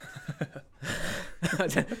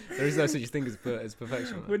There is no such thing as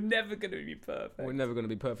perfection. We're never going to be perfect. We're never going to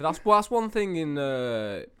be perfect. That's one thing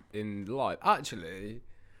in life. Actually,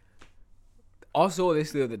 I saw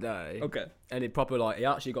this the other day. Okay. And it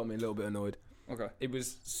actually got me a little bit annoyed. Okay. It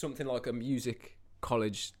was something like a music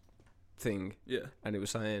college thing. Yeah. And it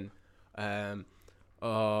was saying,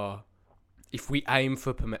 if we aim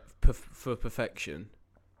for perfection,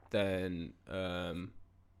 then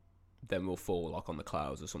we'll fall like on the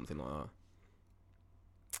clouds or something like that.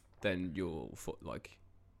 Then you'll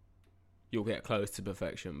get close to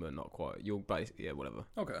perfection, but not quite. You'll basically whatever.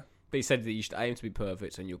 Okay. But he said that you should aim to be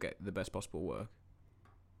perfect, and you'll get the best possible work.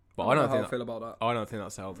 But I don't know how I feel about that. I don't think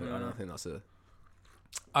that's healthy. Yeah. I don't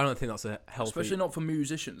think that's a healthy. Especially not for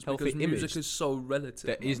musicians, because music is so relative.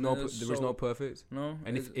 There is no perfect. No.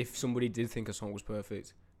 And if somebody did think a song was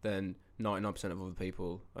perfect, then 99% of other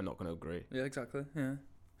people are not going to agree. Yeah, exactly. Yeah.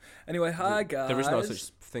 Anyway, hi guys. There is no such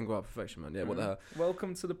thing about perfection, man. Yeah, what the hell?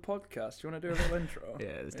 Welcome to the podcast. You want to do a little intro?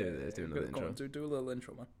 Yeah, let's do another intro. Do a little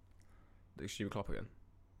intro, man. Should we clap again?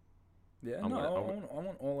 Yeah, I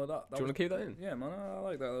want all of that. Do you want to keep that in? Yeah, man, I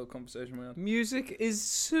like that little conversation we had. Music is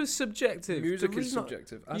so subjective. Music is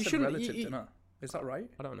subjective. I said relative, didn't I? Is that right?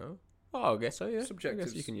 I don't know. Oh, I guess so, yeah. Subjective. I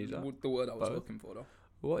guess you can use that. The word I was looking for, though.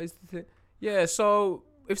 What is the thing? Yeah, so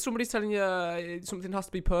if somebody's telling you something has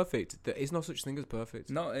to be perfect, there is no such thing as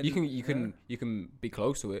perfect. No, you can be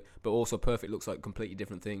close to it, but also perfect looks like completely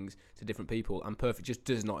different things to different people, and perfect just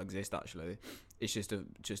does not exist. Actually, it's just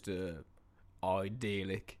a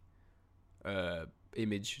idyllic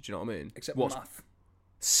image. Do you know what I mean? Except math.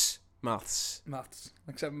 Maths.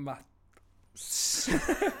 Except math.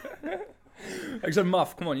 Except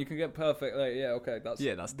math. Come on, you can get perfect. Like, yeah, okay, that's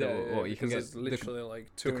what you can get. It's literally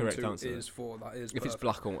like 2 and 2 answer. Is 4. That is. If perfect. it's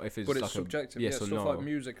black or if it's but like it's subjective. Yes yeah, or stuff no. like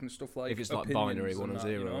music and stuff like. If it's like binary 1 or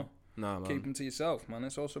 0. You know? No, man. Keep them to yourself, man.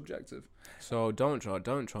 It's all subjective. So don't try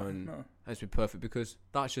and let's be perfect, because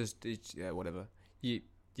that's just whatever. You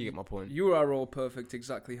get my point. You are all perfect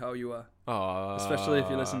exactly how you are. Especially if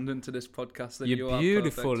you're listening to this podcast, then you are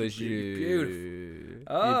beautiful as you. Beautiful.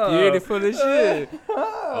 You're beautiful as you.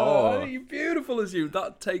 You're beautiful as you.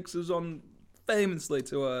 That takes us on famously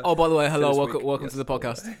to Oh, by the way, hello, welcome to the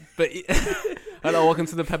podcast. But hello, welcome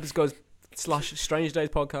to the Peppers Goes / Strange Days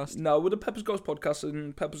podcast. No, we're the Peppers Goes podcast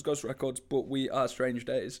and Peppers Goes Records, but we are Strange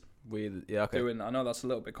Days. Okay. I know that's a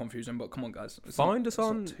little bit confusing, but come on, guys. Find us.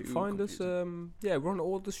 We're on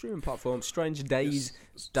all the streaming platforms. Strange Days,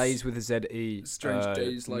 Days with a Z-E. Strange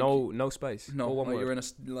Days, like no space. No, all one like word.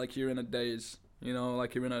 you're in a daze. You know,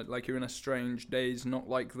 like you're in a strange daze, not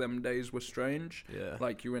like them days were strange. Yeah.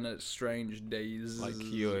 Like you're in a strange daze. Like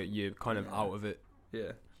you're kind of out of it.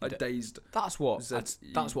 Yeah. Like dazed. That's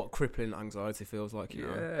what crippling anxiety feels like, you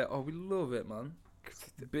know. Yeah. Oh, we love it, man.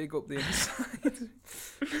 Big up the inside.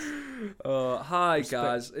 Hi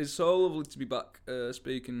guys, it's so lovely to be back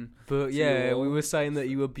speaking. But yeah, we were saying that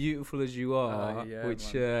you were beautiful as you are, which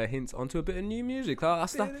hints onto a bit of new music.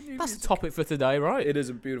 That's the topic for today, right? It is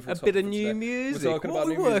a beautiful topic bit of new music. We're talking what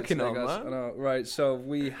about are we working today, on, guys? man? I know, right? So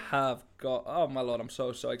we have got. Oh my lord, I'm so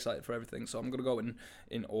excited for everything. So I'm gonna go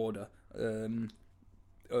in order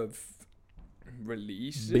of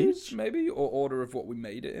releases, maybe, or order of what we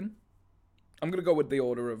made it in. I'm going to go with the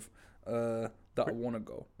order of that I want to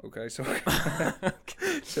go, okay? So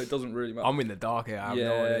so it doesn't really matter. I'm in the dark here.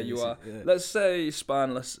 You are. Yeah. Let's say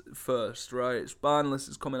Spineless first, right? Spineless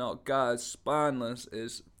is coming out. Guys, Spineless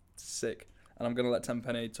is sick. And I'm going to let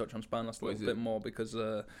Tenpenny touch on Spineless a little bit more because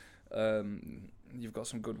you've got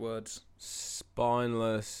some good words.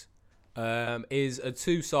 Spineless is a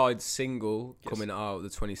 2-side single coming out the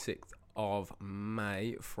 26th of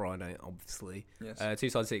May, Friday, obviously. Yes.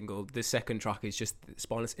 2-side single. The second track is just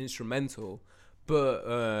Spineless instrumental, but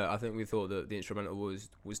I think we thought that the instrumental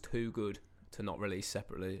was too good to not release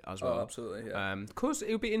separately as well. Oh, absolutely, yeah. Because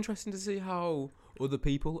it would be interesting to see how other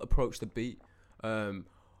people approach the beat. The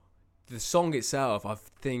song itself, I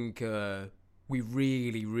think we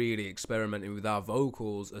really experimented with our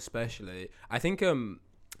vocals, especially. I think the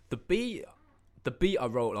beat I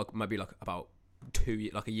wrote maybe about a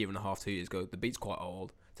year and a half, 2 years ago. The beat's quite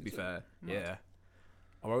old, to be fair. Yeah,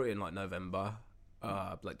 I wrote it in November,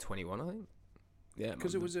 21, I think. Yeah,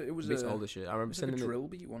 because it was a older shit. I remember sending a drill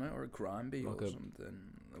beat, wasn't it, or a grime beat, or something?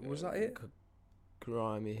 Was that it?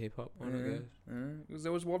 Grimy hip hop one, I guess. Because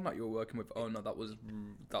there was one that you were working with. Oh no, that was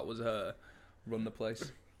Run the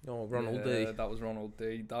Place. Oh, Ronald D. That was Ronald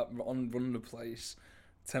D. That on Run the Place.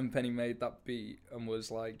 Tenpenny made that beat and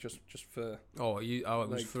was like just for. Oh, it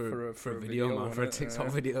was for a video, man, for a TikTok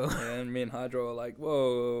video. And me and Hydro were like,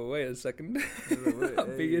 "Whoa, wait a second,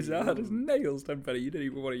 that beat is hard as nails, Tenpenny. You didn't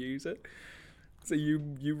even want to use it." So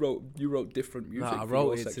you wrote different music. I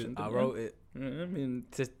wrote it. I wrote it. I mean,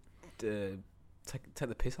 to take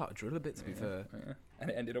the piss out of drill a bit. To be fair, and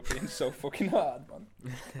it ended up being so fucking hard, man.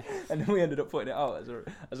 And then we ended up putting it out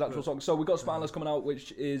as actual song. So we got Spineless coming out,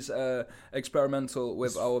 which is experimental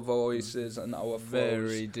with our voices and our flows.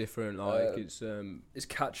 Very different. Like it's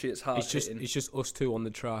catchy. It's hard. It's just us two on the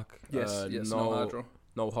track. Yes,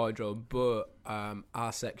 no hydro, but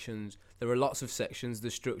our sections. There are lots of sections. The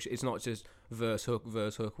structure. It's not just verse hook,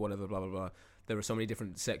 whatever, blah blah blah. There are so many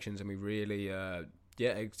different sections, and we really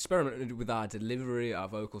experimented with our delivery, our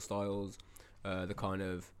vocal styles, the kind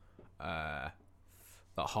of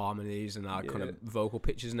the harmonies and our kind of vocal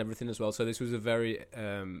pitches and everything as well. So this was a very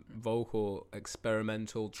vocal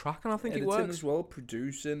experimental track, and I think it works as well.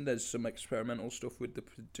 Producing, there's some experimental stuff with the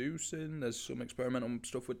producing. There's some experimental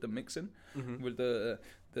stuff with the mixing, with the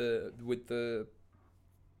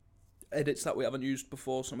edits that we haven't used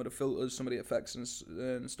before, some of the filters, some of the effects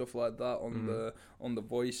and stuff like that on the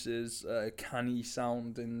voices, canny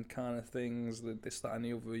sounding kind of things, this, that and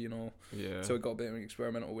the other, you know. Yeah. So we got a bit of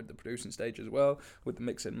experimental with the producing stage as well, with the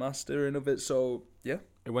mixing mastering of it. So yeah,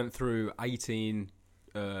 it went through 18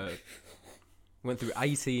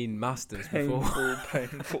 masters painful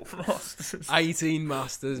masters. 18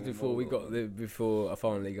 masters before I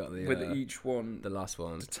finally got the with each one, the last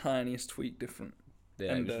one, the tiniest tweak different.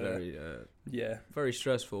 Yeah, and, it was very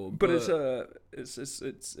stressful. But it's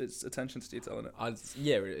attention to detail in it.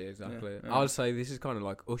 Exactly. Yeah. I'd say this is kind of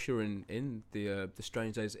like ushering in the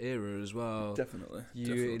Strange Days era as well. Definitely.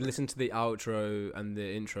 You listen to the outro and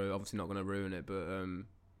the intro. Obviously, not going to ruin it, but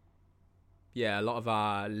a lot of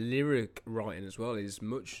our lyric writing as well is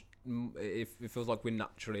much. It feels like we're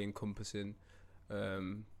naturally encompassing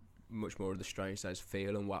much more of the Strange Days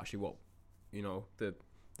feel and what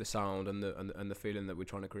the sound and the feeling that we're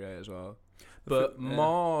trying to create as well. But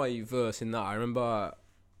my verse in that, I remember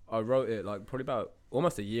I wrote it like probably about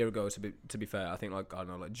almost a year ago, to be fair. I think like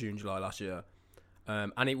June, July last year.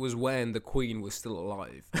 And it was when the Queen was still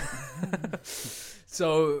alive.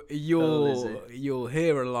 So you'll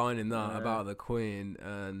hear a line in that about the Queen,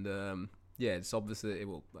 and it's obviously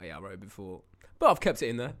I wrote it before. But I've kept it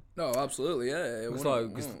in there. No, absolutely, yeah. It's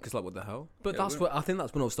like, cause what the hell? But I think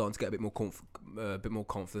that's when I was starting to get a bit more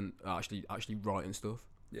confident actually writing stuff.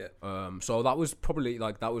 Yeah. So that was probably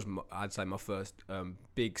I'd say my first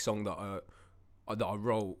big song that I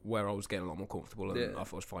wrote where I was getting a lot more comfortable and I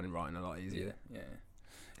thought I was finding writing a lot easier. Yeah.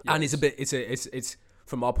 And it's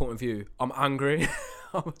from my point of view, I'm angry.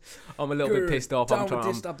 I'm a little bit pissed off. Down with the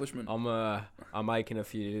establishment. I'm making a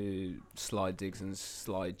few slide digs and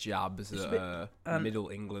slide jabs at Middle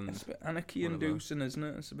England. It's a bit anarchy-inducing, isn't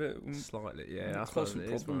it? It's a bit slightly, yeah. That's causing what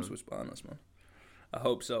it is, problems with Spineless, man. I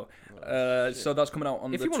hope so. So that's coming out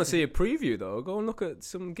on. If you want to see a preview, though, go and look at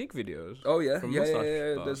some gig videos. Oh yeah.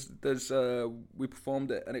 There's we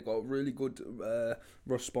performed it and it got a really good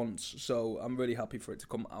response. So I'm really happy for it to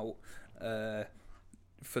come out.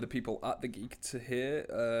 For the people at the gig to hear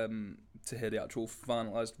the actual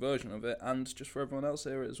finalised version of it, and just for everyone else to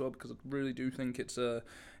hear it as well, because I really do think it's a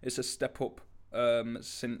step up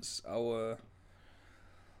since our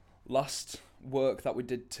last work that we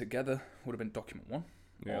did together would have been Document 1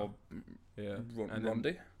 or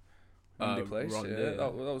Rondi. Rondi Place.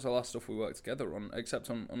 That was the last stuff we worked together on,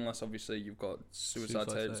 except unless obviously you've got Suicide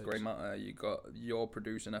Tales, Grey Matter, you got your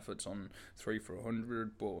producing efforts on 3 for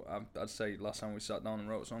 100, but I'd say last time we sat down and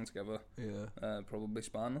wrote a song together, probably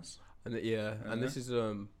Spineless. And and this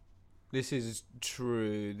is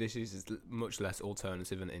true. This is much less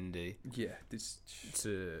alternative and indie. Yeah, this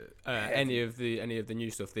to any of the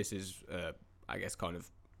new stuff. This is I guess kind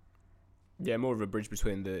of more of a bridge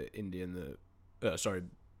between the indie and the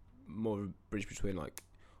more of a bridge between like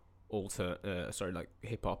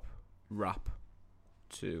hip hop, rap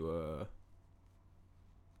to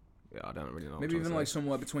I don't really know. Maybe even like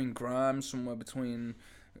somewhere between grime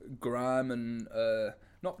and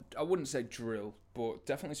I wouldn't say drill, but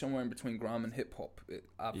definitely somewhere in between grime and hip hop.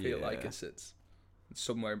 I feel like it's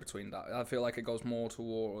somewhere in between that. I feel like it goes more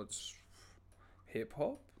towards hip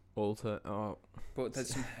hop. But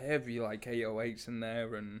there's some heavy like 808s in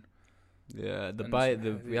there and. Yeah,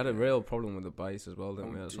 we had a real problem with the bass as well,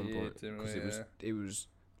 didn't we? At some point, because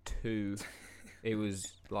it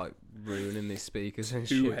was like ruining these speakers and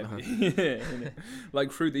too shit. Heavy.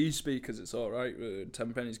 Like through these speakers, it's all right.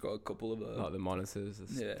 Tenpenny's got a couple of like the monitors,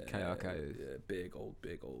 KRK, big old.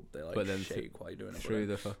 They like shake while you're doing it. Through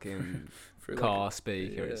the fucking car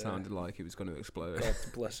speaker, it sounded like it was going to explode. God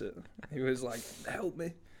bless it. He was like, "Help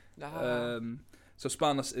me." So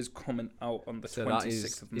Spineless is coming out on the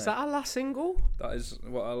 26th of May. Is that our last single? That is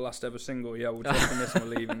our last ever single. Yeah, we're taking this and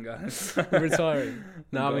we're leaving, guys. We're retiring.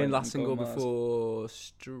 No, I mean last single Mars. before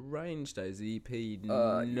Strange Days, the EP.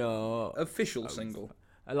 No. Official single.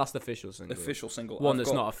 Last official single. Official single. One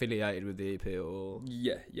that's not affiliated with the EP at all.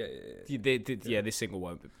 Yeah. This single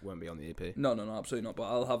won't be on the EP. No, absolutely not. But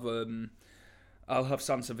I'll have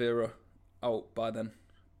Sansevieria out by then.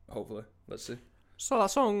 Hopefully, let's see. So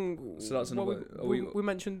that song. So that's another. We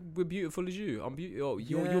mentioned "We're Beautiful as You." I'm beautiful.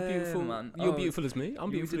 You're beautiful, man. You're beautiful as me.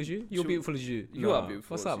 I'm beautiful as you. You're beautiful as you. You are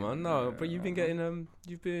beautiful. What's that, man? No, but you've been getting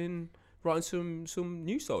you've been writing some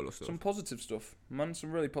new solo stuff. Some positive stuff, man.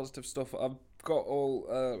 Some really positive stuff. I've got all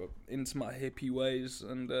into my hippie ways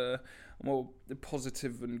and more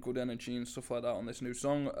positive and good energy and stuff like that on this new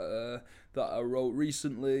song that I wrote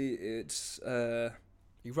recently. It's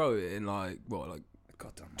you wrote it in like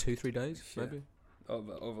goddamn 2-3 days, maybe.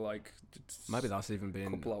 Over like maybe that's even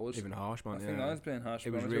been couple hours. Even harsh, man. I think that's been harsh.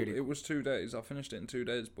 It was 2 days. I finished it in 2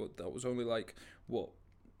 days, but that was only like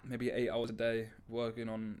maybe 8 hours a day working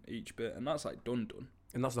on each bit, and that's like done.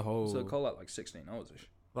 And that's the whole. So I call that like 16 hours ish.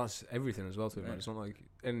 That's everything as well, too, man. It's not like,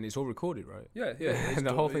 and it's all recorded, right? Yeah. And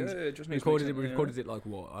the whole thing. We recorded it like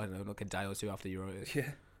what? I don't know, like a day or two after you wrote it.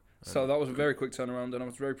 Yeah. So that was a very quick turnaround, and I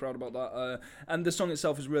was very proud about that. And the song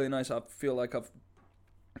itself is really nice. I feel like I've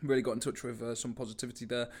really got in touch with some positivity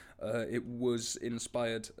there. It was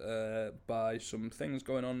inspired by some things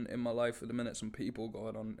going on in my life at the minute, some people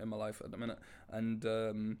going on in my life at the minute,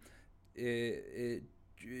 and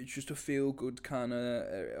it's just a feel good kind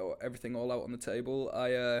of everything all out on the table.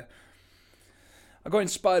 I got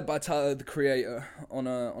inspired by Tyler, the Creator, on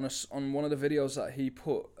one of the videos that he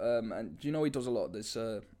put, and he does a lot of this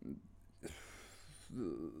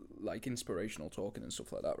like inspirational talking and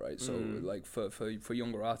stuff like that, right? So like for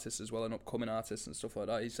younger artists as well and upcoming artists and stuff like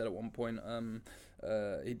that. He said at one point,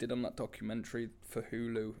 he did on that documentary for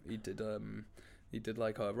Hulu. He did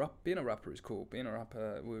like being a rapper is cool. Being a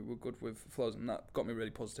rapper, we're good with flows, and that got me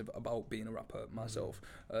really positive about being a rapper myself,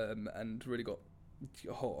 and really got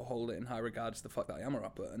hold it in high regards the fact that I am a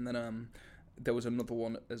rapper. And then there was another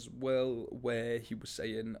one as well where he was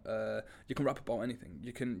saying you can rap about anything.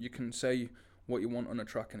 You can say what you want on a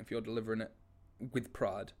track, and if you're delivering it with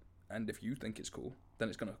pride, and if you think it's cool, then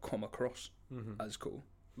it's gonna come across as cool.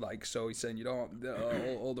 Like, so he's saying all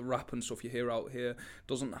the rap and stuff you hear out here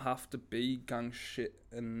doesn't have to be gang shit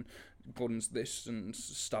and guns this and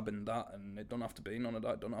stabbing that, and it don't have to be none of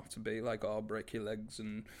that. It don't have to be like, oh, break your legs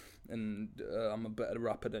and I'm a better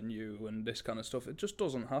rapper than you and this kind of stuff. It just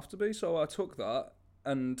doesn't have to be. So I took that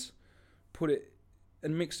and put it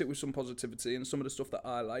and mixed it with some positivity and some of the stuff that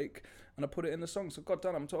I like, and I put it in the song. So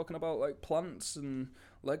goddamn, I'm talking about like plants and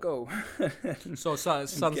Lego. So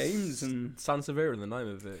and games and Sansevieria, the name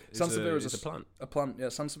of it. Sansevieria is a plant. A plant, yeah.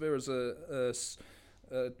 Sansevieria is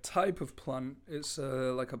a type of plant. It's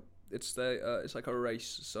like a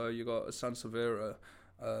race. So you got a Sansevieria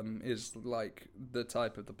is like the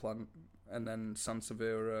type of the plant, and then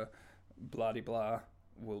Sansevieria blah de blah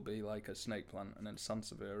will be like a snake plant, and then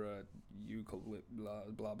Sansevieria eucalypt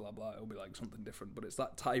blah blah blah. It'll be like something different, but it's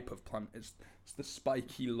that type of plant. It's the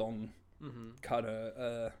spiky long kind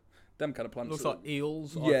of them kind of plants. Looks like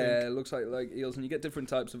eels. Yeah, it looks like eels, and you get different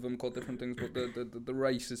types of them called different things. But the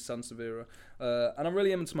race is Sansevieria, and I'm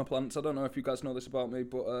really into my plants. I don't know if you guys know this about me,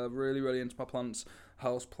 but really into my plants,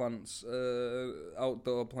 house plants,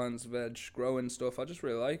 outdoor plants, veg, growing stuff. I just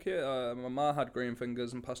really like it. My ma had green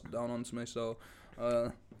fingers and passed it down onto me, so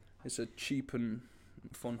it's a cheap and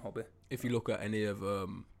fun hobby. If you look at any of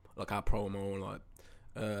like our promo, like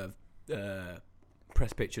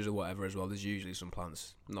press pictures or whatever as well, there's usually some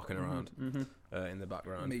plants knocking around in the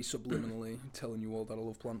background. Me subliminally telling you all that I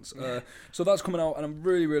love plants. So that's coming out, and I'm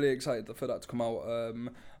really excited for that to come out.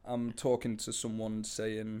 I'm talking to someone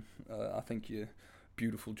saying, I think you're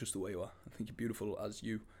beautiful just the way you are. I think you're beautiful as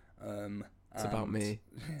you. It's about me.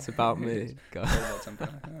 It's about me.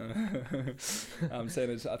 I'm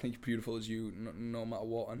saying I think you're beautiful as you, no matter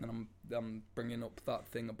what. And then I'm bringing up that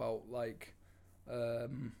thing about like,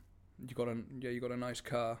 you got a nice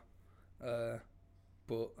car,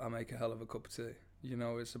 but I make a hell of a cup of tea.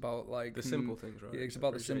 It's about like the simple things, right? Yeah, it's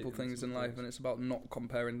about the simple things in life, and it's about not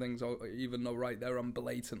comparing things. Or even though right there I'm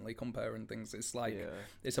blatantly comparing things. It's like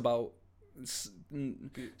it's about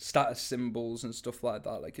status symbols and stuff like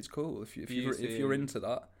that. Like, it's cool if you're into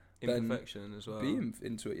that. Imperfection as well. Be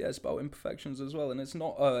into it. Yeah, it's about imperfections as well, and it's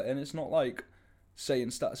not like saying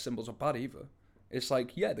status symbols are bad either. It's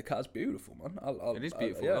like, yeah, the car's beautiful, man. It is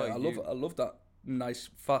beautiful. I love that nice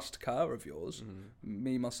fast car of yours.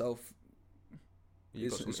 Me myself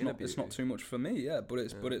it's not too much for me, yeah. But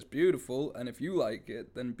it's beautiful, and if you like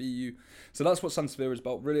it, then be you. So that's what Sansevere is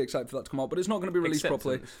about. Really excited for that to come out, but it's not going to be released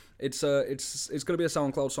properly. It's going to be a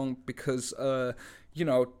SoundCloud song because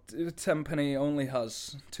 10penny only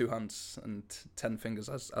has 2 hands and 10 fingers,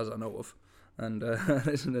 as I know of, and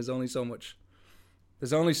there's only so much.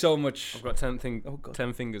 There's only so much. I've got 10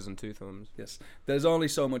 fingers and 2 thumbs. Yes, there's only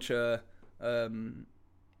so much one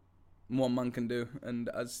man can do, and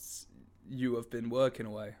as you have been working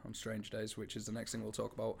away on Strange Days, which is the next thing we'll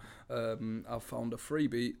talk about, I've found a free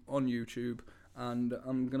beat on YouTube, and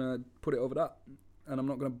I'm gonna put it over that, and I'm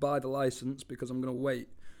not gonna buy the license because I'm gonna wait.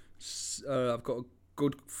 I've got a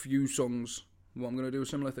good few songs what I'm gonna do a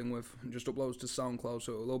similar thing with, and just upload to SoundCloud,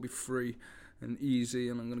 so it'll all be free and easy,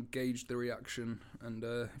 and I'm going to gauge the reaction, and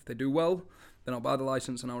if they do well, then I'll buy the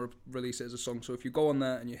license and I'll release it as a song. So if you go on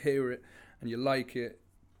there and you hear it and you like it,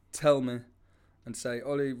 tell me and say,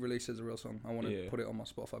 Ollie, release it as a real song. I want to put it on my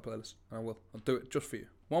Spotify playlist, and I will. I'll do it just for you.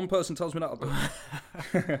 One person tells me that, I'll do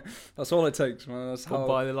it. That's all it takes, man.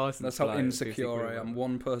 Buy the license. That's how insecure I am.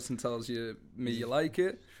 One person tells you like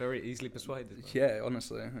it. Very easily persuaded. Man. Yeah,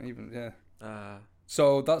 honestly,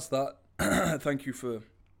 So that's that. Thank you for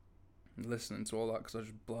listening to all that, because I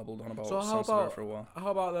just blabbled on about Sansevere for a while.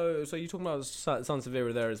 How about though? So you're talking about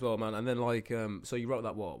Sansevere there as well, man. And then so you wrote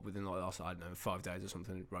that within like the last, I don't know, 5 days or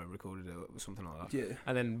something, recorded it or something like that. Yeah.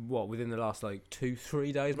 And then within the last like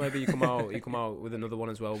 2-3 days maybe you come out with another one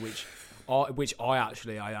as well, which I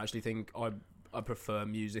actually think I prefer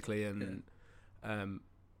musically and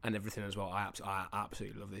everything as well. I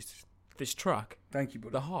absolutely love this track. Thank you,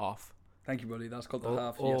 buddy. The half. Thank you, buddy. That's called the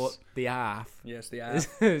half. Or yes. The half. Yes, the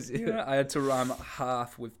half. Yeah, I had to rhyme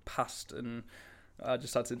half with past, and I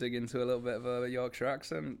just had to dig into a little bit of a Yorkshire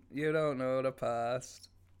accent. You don't know the past.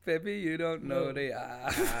 Baby, you don't know the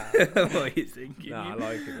half. What are you thinking? Nah, I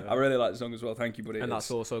like it. I really like the song as well. Thank you, buddy. And that's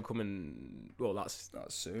also coming. Well, that's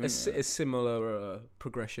soon. A similar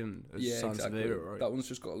progression as Sansevere, exactly. right? That one's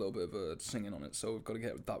just got a little bit of singing on it, so we've got to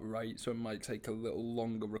get that right. So it might take a little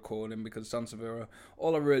longer recording, because Sansevere,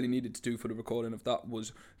 all I really needed to do for the recording of that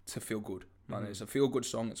was to feel good. Man, It's a feel good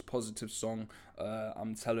song. It's a positive song.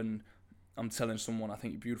 I'm telling someone, I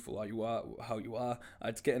think you're beautiful, how you are. I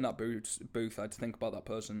had to get in that booth. I had to think about that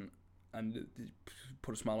person, and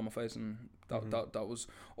put a smile on my face, and that was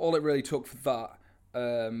all it really took for that.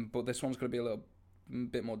 But this one's going to be a little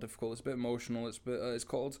bit more difficult. It's a bit emotional. It's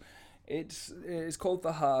called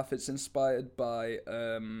The Half. It's inspired by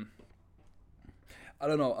I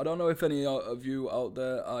don't know if any of you out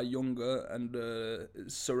there are younger and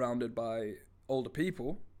surrounded by older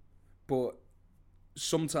people, but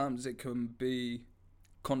sometimes it can be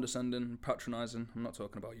condescending, patronising. I'm not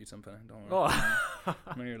talking about you, 10penny. Don't worry. I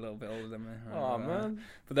know you're a little bit older than me. Man.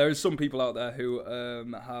 But there is some people out there who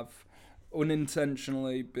have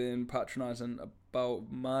unintentionally been patronising about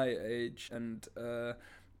my age and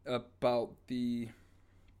about the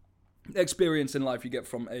experience in life you get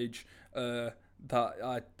from age.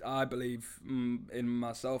 That I believe in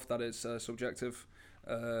myself that it's subjective.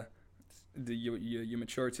 Your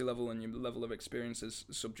maturity level and your level of experience is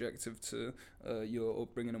subjective to your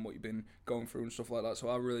upbringing and what you've been going through and stuff like that. So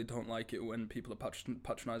I really don't like it when people are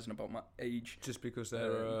patronising about my age just because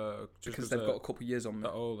they're because they've got a couple of years on me.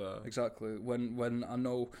 That older. Exactly. When I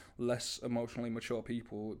know less emotionally mature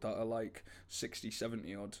people that are like 60,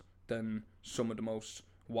 70 odd than some of the most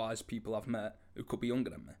wise people I've met who could be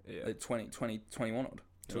younger than me, like 20, 21 odd.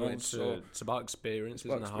 It's about experiences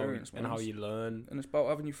and how you learn, and it's about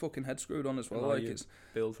having your fucking head screwed on as well. Like it's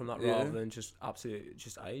build from that rather than just absolutely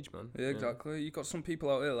just age, man. Yeah, exactly. You got some people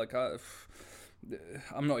out here like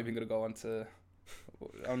I'm not even gonna go on to.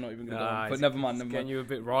 I'm not even going to go on, but never mind. Getting you a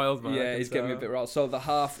bit riled, man. Yeah, he's getting me a bit riled. So The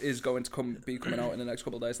Half is going to be coming out in the next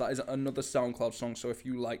couple of days. That is another SoundCloud song. So if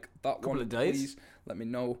you like that couple one, of days? Please let me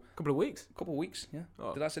know. Couple of weeks? Couple of weeks, yeah.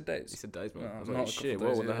 Oh. Did I say days? You said days, man. No, I was not like, shit,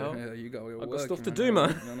 what the hell? Yeah, you go. I've got stuff to do,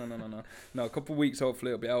 man. No, a couple of weeks,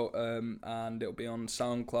 hopefully it'll be out, and it'll be on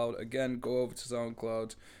SoundCloud. Again, go over to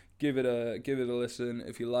SoundCloud, give it a listen.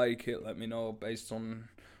 If you like it, let me know based on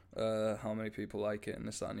how many people like it and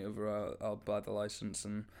this, that, and the other. I'll buy the license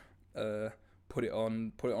and put it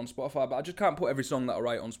on Spotify. But I just can't put every song that I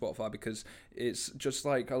write on Spotify because it's just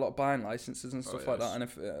like a lot of buying licenses and stuff like that. And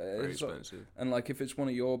if very expensive. And like if it's one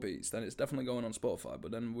of your beats, then it's definitely going on Spotify.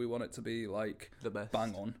 But then we want it to be like the best,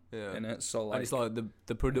 bang on in it. So like, and it's like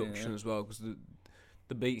the production as well, because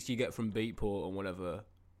the beats you get from Beatport and whatever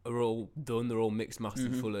are all done. They're all mixed,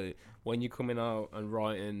 mastered fully. When you're coming out and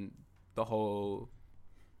writing the whole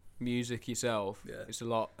music yourself, it's a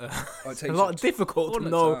lot it's a lot difficult to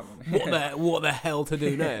know what the hell to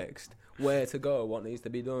do next, where to go, what needs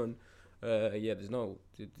to be done. Yeah, there's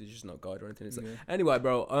just no guide or anything. It's anyway,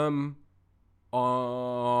 bro.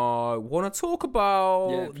 I want to talk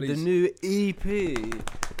about the new EP.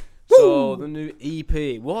 So the new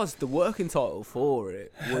EP was the working title for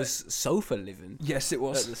it was Sofa Living. Yes, it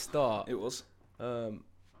was at the start. It was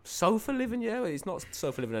Sofa Living. Yeah, it's not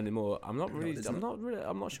Sofa Living anymore. I'm not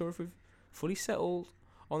sure if we've fully settled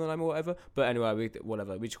on the name or whatever. But anyway, we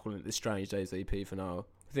just call it the Strange Days EP for now.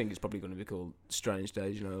 I think it's probably going to be called Strange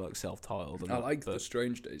Days, like self-titled. I like the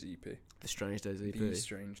Strange Days EP. The Strange Days EP. The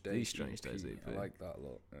Strange Days EP. I like that a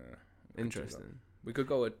lot. Interesting. We could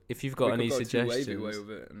go with... If you've got any suggestions... wavy way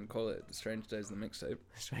with it and call it the Strange Days of the Mixtape.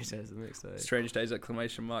 Strange Days of the Mixtape. Strange Days ! The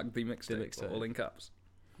Mixtape. All in caps.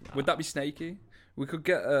 Nah. Would that be snaky? We could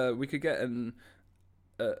get a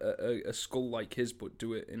skull like his, but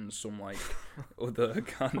do it in some like other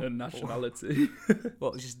kind of nationality.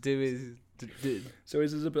 What just do is... So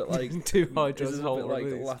is this a bit like too high this is a bit like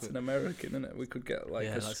Latin American, isn't it? We could get like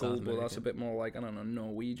a skull, but that's a bit more like, I don't know,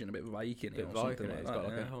 Norwegian, a bit Viking or something like it's that. Got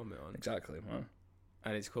like a helmet on. Exactly, man.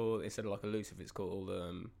 And it's called, instead of like elusive, it's called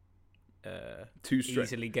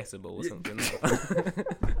easily gettable or something.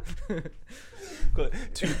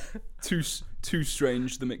 Too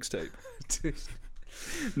Strange the Mixtape.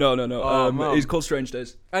 No. It's called Strange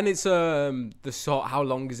Days, and it's how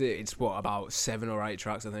long is it? It's about 7 or 8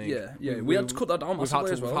 tracks, I think. Yeah. We had to cut that down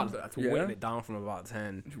massively as well. We've had to whittle it down from about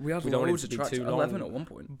 10. We had loads of tracks, 11 at one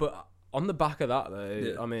point. But on the back of that,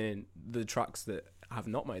 though, I mean, the tracks that have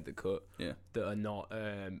not made the cut, that are not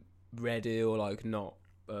ready or like not,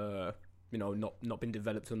 not been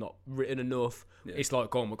developed or not written enough. It's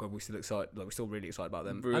like, oh my god, we're still excited. Like, we're still really excited about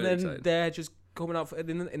them. Really and then excited. they're just coming out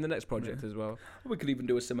in the next project as well. We could even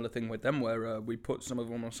do a similar thing with them, where we put some of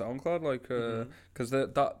them on SoundCloud, like because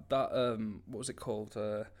that what was it called?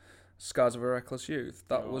 Scars of a Reckless Youth.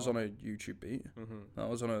 That was on a YouTube beat. That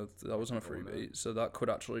was on a free beat. So that could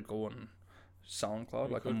actually go on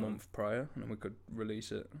SoundCloud like a month prior, and then we could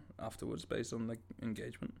release it afterwards based on the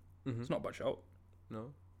engagement. It's not a bad shout.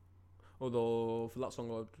 No. Although for that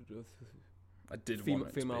song, I did female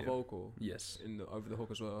want it to be vocal. Yes. Over the hook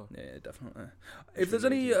as well. Yeah, definitely. If there's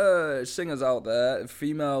any singers out there,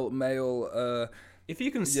 female, male, if you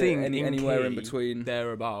can sing anywhere in between,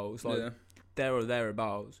 thereabouts, like there or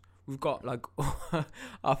thereabouts, we've got like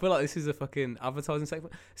I feel like this is a fucking advertising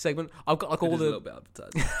segment. I've got like all the a little bit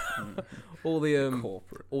advertising. all the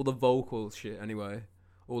corporate, all the vocal shit anyway,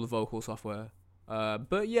 all the vocal software.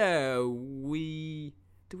 But yeah,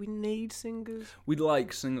 do we need singers? We'd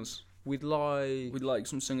like singers. We'd like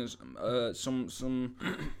some singers.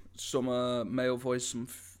 Some male voice,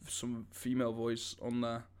 some female voice on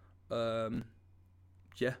there.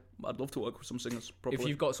 Yeah, I'd love to work with some singers properly. If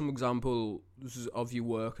you've got some examples of your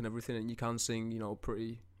work and everything, and you can sing,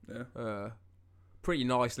 pretty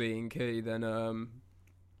nicely in key,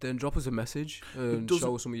 then drop us a message and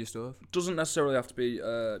show us some of your stuff. Doesn't necessarily have to be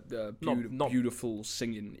not beautiful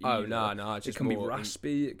singing. Oh no! It can be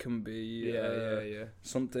raspy. It can be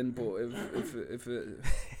something. But if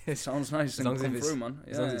it sounds nice and come through, man.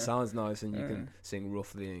 As long as it sounds nice and you can sing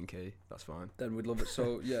roughly in key, that's fine. Then we'd love it.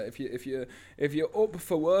 So yeah, if you're up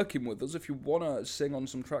for working with us, if you wanna sing on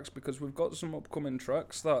some tracks, because we've got some upcoming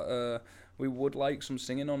tracks that we would like some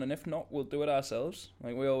singing on, and if not, we'll do it ourselves,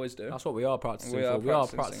 like we always do. That's what we are practicing for. We are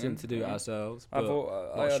practicing to do it ourselves, but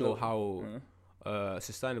not sure how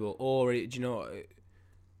sustainable. Or, do you know,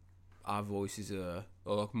 our voices or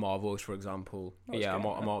like my voice, for example. I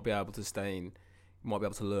might be able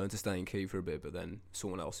to learn to stay in key for a bit, but then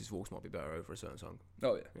someone else's voice might be better over a certain song.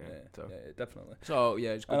 Oh yeah, definitely. So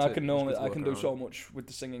yeah, and I can do so much with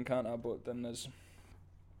the singing, can't I? But then there's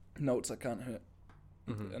notes I can't hit,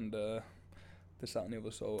 and this, that, and the other.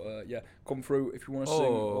 So come through if you want to sing,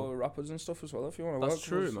 or rappers and stuff as well. If you want to work, that's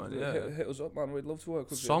true, man. Yeah, hit us up, man. We'd love to work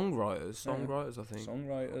with songwriters. I think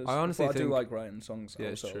songwriters. I honestly think I do like writing songs. Yeah,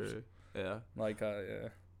 ourselves. it's true. Yeah,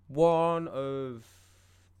 one of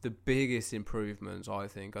the biggest improvements, I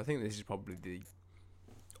think this is probably the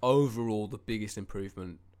biggest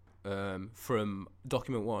improvement from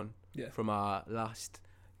Document 1, from our last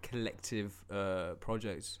collective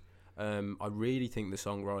projects. I really think the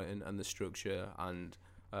songwriting and the structure and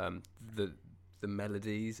the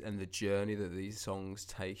melodies and the journey that these songs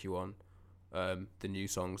take you on, the new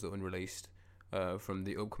songs that were released from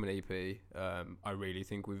the upcoming EP, I really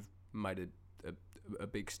think we've made a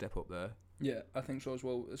big step up there. Yeah, I think so as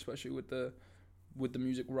well, especially with the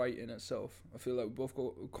music writing itself. I feel like we both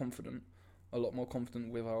got a lot more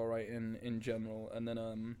confident with our writing in general, and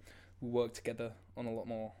then work together on a lot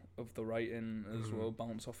more of the writing as well,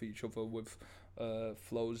 bounce off each other with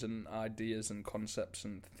flows and ideas and concepts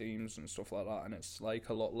and themes and stuff like that. And it's like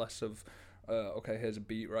a lot less of, okay, here's a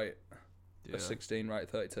beat, right? A 16, right?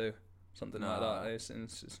 32, something like that. It's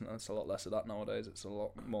a lot less of that nowadays. It's a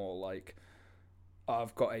lot more like,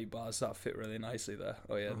 I've got 8 bars that fit really nicely there.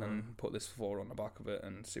 Oh yeah, then put this 4 on the back of it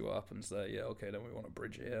and see what happens there. Yeah, okay, then we want to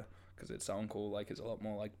bridge it here because it sound cool. Like, it's a lot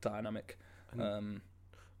more like dynamic.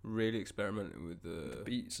 Really experimenting with the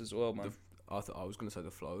beats as well, man. I was gonna say the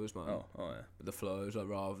flows, man. Oh yeah. But the flows, like,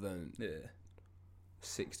 rather than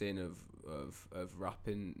 16 of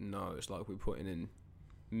rapping. No, it's like we're putting in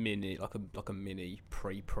mini, like a mini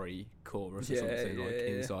pre chorus or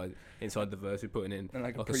something, inside the verse. We're putting in and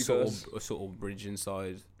like a sort of bridge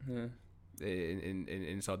inside.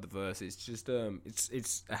 Inside the verse. It's just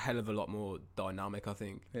it's a hell of a lot more dynamic, I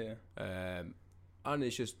think. And it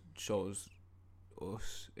just shows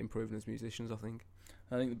us improving as musicians, I think.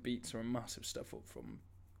 I think the beats are a massive step up from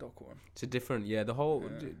Doc One. It's a different, the whole.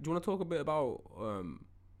 Do you want to talk a bit about? I mean,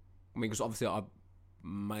 because obviously I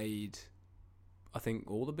made, I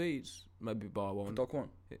think, all the beats, maybe bar one. For Doc One?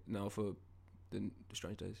 No, for the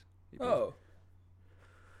Strange Days. You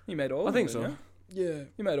made all. I of think them, so. Yeah,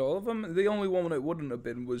 you made all of them. The only one that wouldn't have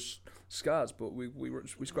been was Scars, but we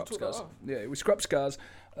scrapped Scars. Yeah, we scrapped Scars.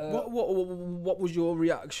 What was your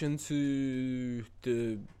reaction to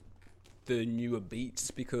the newer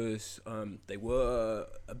beats? Because they were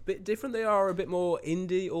a bit different. They are a bit more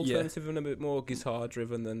indie, alternative, and a bit more guitar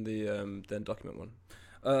driven than the Document one.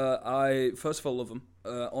 I first of all love them.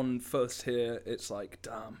 On first here, it's like,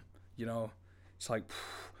 damn, it's like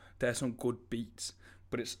there's some good beats,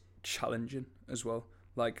 but it's challenging as well,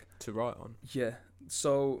 like to write on. Yeah,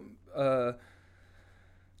 so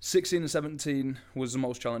 16 and 17 was the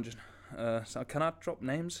most challenging. So can I drop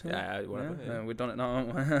names here? Yeah, whatever. Yeah. We've done it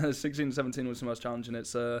now. 16 and 17 was the most challenging.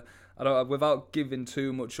 It's I don't, without giving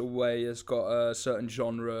too much away, it's got a certain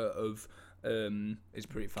genre of it's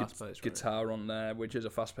pretty fast-paced guitar on there, which is a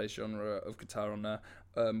fast-paced genre of guitar on there,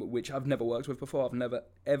 which I've never worked with before. I've never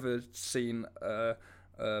ever seen a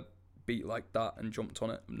beat like that and jumped on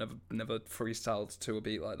it. I've never freestyled to a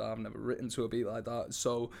beat like that. I've never written to a beat like that.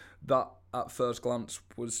 So that at first glance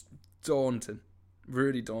was daunting,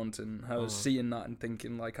 really daunting. I was seeing that and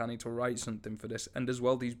thinking, like, I need to write something for this. And as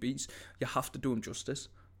well, these beats, you have to do them justice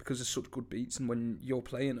because they're such good beats. And when you're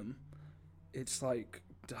playing them, it's like,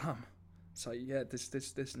 damn. It's like, yeah,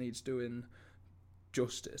 this needs doing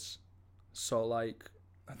justice. So, like,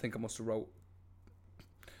 I think I must have wrote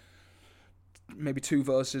maybe 2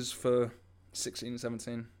 verses for 16 and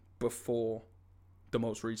 17 before the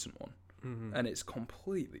most recent one. And it's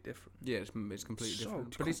completely different. Yeah, it's completely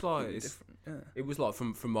different. But it's like it was like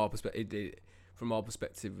from our perspective. From our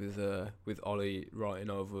perspective, with Ollie writing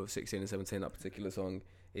over 16 and 17, that particular song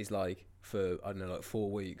is like for, I don't know, like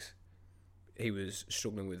 4 weeks. He was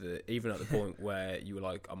struggling with it, even at the point where you were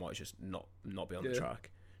like, I might just not be on the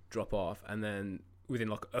track, drop off, and then within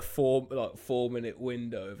like a 4 minute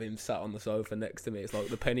window of him sat on the sofa next to me, it's like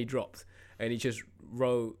the penny dropped, and he just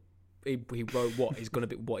wrote. He wrote what is gonna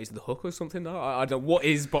be, what is the hook or something. I don't know what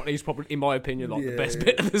is, but he's probably, in my opinion, like the best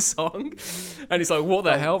bit of the song. And it's like, what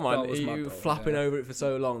the hell, man? You flapping over it for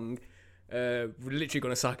so long, we're literally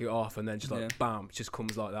gonna sack it off, and then just like bam, it just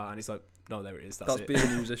comes like that, and it's like, no, there it is. That's it. Being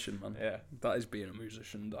a musician, man. That is being a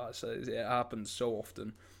musician. It happens so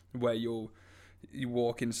often where you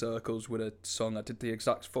walk in circles with a song. I did the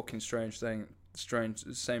exact fucking same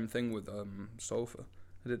thing with Sofa.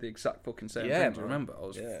 I did the exact fucking same thing. Do you remember? I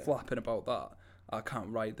was flapping about that. I can't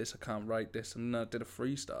write this. And then I did a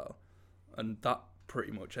freestyle, and that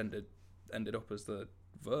pretty much ended up as the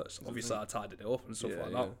verse. Obviously, I tidied it up and stuff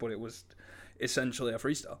like that, but it was essentially a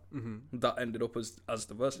freestyle. That ended up as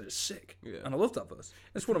the verse. It's sick, and I love that verse.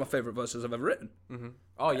 It's one of my favourite verses I've ever written.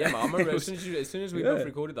 Oh yeah, man! I remember as soon as we both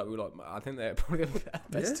recorded that, we were like, I think they're probably the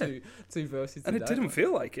best two verses. And it didn't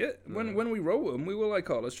feel like it when we wrote them. We were like,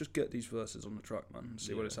 let's just get these verses on the track, man, and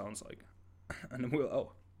see what it sounds like. And then we were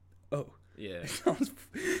yeah,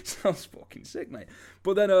 it sounds fucking sick, mate.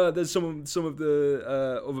 But then there's some of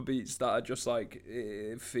the other beats that are just like,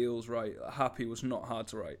 it feels right. Happy was not hard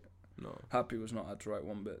to write. No, Happy was not hard to write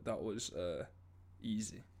one bit. That was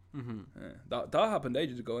easy. That happened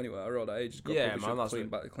ages ago anyway. I wrote that ages ago. Yeah, man, that's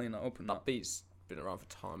clean that up. And that beat's been around for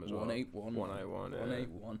time as well.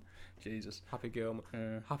 181. Jesus. Happy Girl.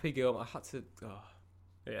 I had to.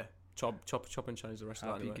 Chop and change the rest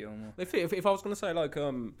Happy of that. Anyway. Gilmore. If I was gonna say like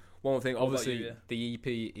one thing, obviously the EP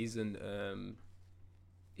isn't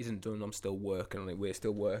isn't done. I'm still working on it. We're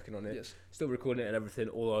still working on it. Yes. Still recording it and everything.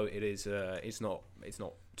 Although it is, it's not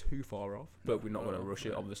too far off. But we're not going to rush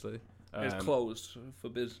it, obviously. It's closed for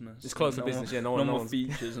business. It's closed for business. Yeah, no more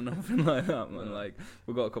features and nothing like that, man. Yeah. Like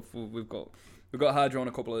we've got Hydra on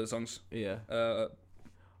a couple of the songs. Yeah.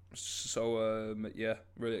 Yeah,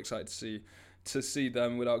 really excited to see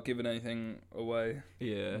them without giving anything away.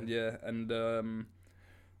 Yeah. Yeah, and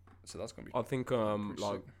so that's gonna be. I think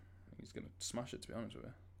sick. He's gonna smash it. To be honest with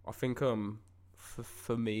you. I think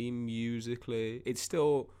for me musically, it's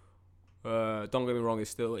still don't get me wrong.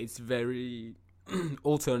 It's very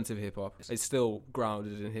alternative hip hop. It's still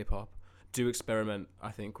grounded in hip hop. Do experiment,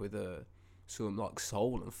 I think, with some like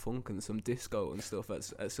soul and funk and some disco and stuff at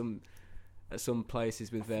some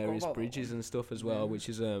places with various bridges and stuff as well, which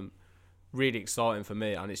is really exciting for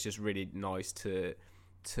me, and it's just really nice to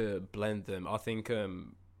blend them. I think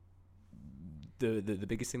the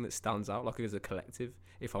biggest thing that stands out, like as a collective,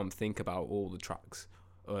 if I'm think about all the tracks,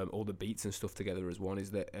 all the beats and stuff together as one,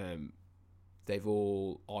 is that they've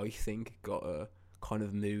all, I think, got a kind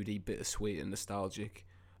of moody, bittersweet and nostalgic,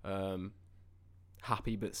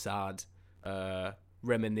 happy but sad,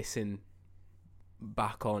 reminiscing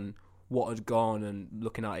back on what had gone and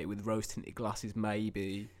looking at it with rose-tinted glasses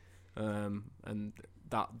maybe, and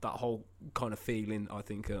that whole kind of feeling, I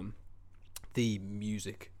think the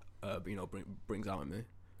music brings out in me.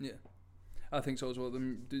 Yeah, I think so as well.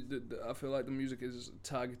 I feel like the music is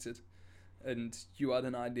targeted, and you had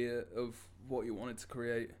an idea of what you wanted to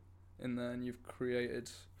create, and then you've created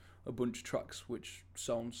a bunch of tracks which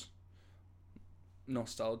sounds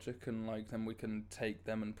nostalgic, and like then we can take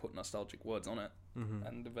them and put nostalgic words on it,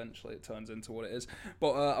 and eventually it turns into what it is.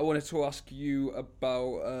 But I wanted to ask you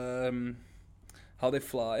about How They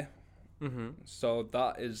Fly. So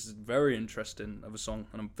that is very interesting of a song,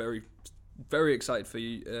 and I'm very, very excited for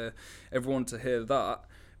you, everyone to hear that.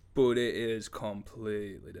 But it is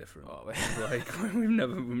completely different. Oh, like we've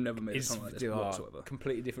never made a song like this whatsoever.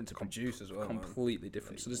 Completely different to produce as well. Completely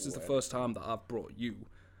different. So this is the first time that I've brought you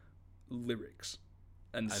lyrics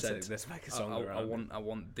and said, "Let's make a song around I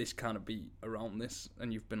want this kind of beat around this,"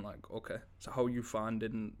 and you've been like, "Okay." So how are you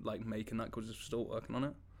finding like making that? Because you're still working on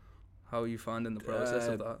it. How are you finding the process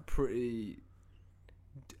of that? Pretty.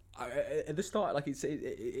 At the start, like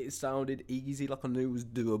it sounded easy, like I knew it was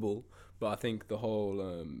doable. But I think the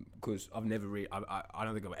whole, because I've never really, I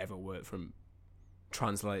don't think I've ever worked from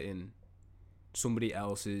translating somebody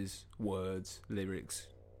else's words, lyrics,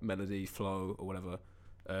 melody, flow, or whatever,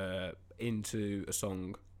 into a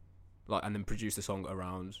song, like, and then produce a song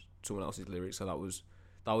around someone else's lyrics. So that was.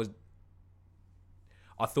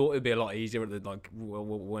 I thought it'd be a lot easier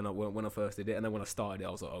when I first did it, and then when I started it,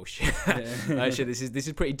 I was like, "Oh shit, actually, this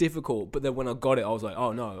is pretty difficult." But then when I got it, I was like,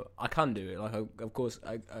 "Oh no, I can do it!" Like, of course,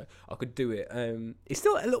 I could do it. It's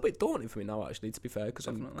still a little bit daunting for me now, actually, to be fair,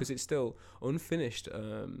 because it's still unfinished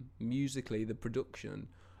musically, the production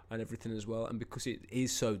and everything as well, and because it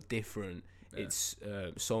is so different, it's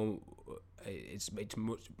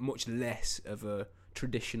much less of a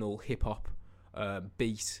traditional hip hop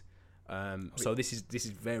beat. So this is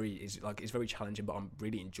very challenging, but I'm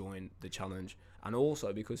really enjoying the challenge, and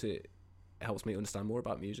also because it helps me understand more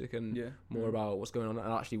about music and more about what's going on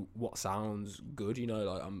and actually what sounds good.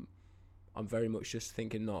 Like I'm very much just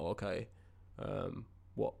thinking, what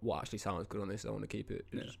actually sounds good on this. I want to keep it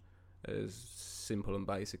as simple and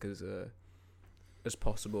basic as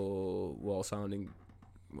possible while sounding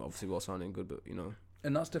good, but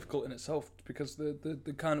And that's difficult in itself, because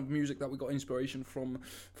the kind of music that we got inspiration from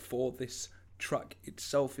for this track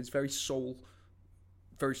itself is very soul,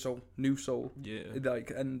 new soul. Yeah. Like,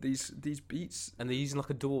 and these beats, and they're using like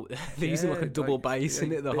a double bass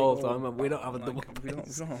in it the whole time. And we don't have a double bass. We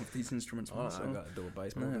don't have these instruments. I got a double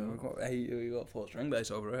bass. We've got 4-string bass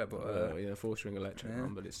over here, but 4-string electric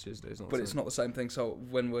one, but it's not. But it's not the same thing. So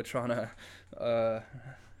when we're trying to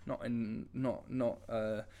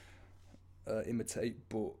imitate,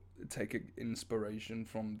 but take inspiration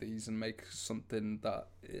from these and make something that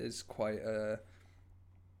is quite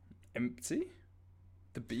empty.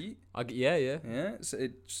 The beat, so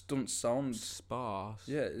it just doesn't sound sparse.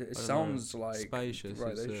 Yeah, it sounds like spacious.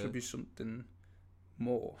 Right, there should be something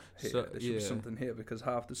more here. There should be something here, because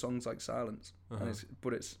half the song's like silence, and it's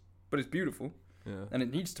beautiful, and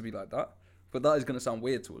it needs to be like that. But that is going to sound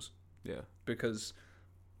weird to us, because.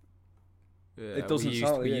 It doesn't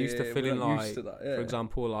sound. We used to feeling like, used to that, for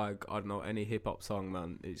example, like I don't know, any hip hop song,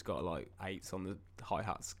 man, it's got like 8s on the hi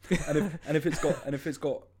hats, and if it's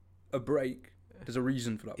got a break, there's a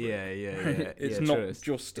reason for that break. It's not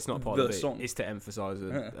just it's not part of the song. It's to emphasise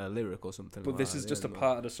a lyric or something. But this is just a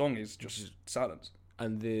part of the song. Is just silence.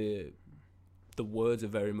 And the the words are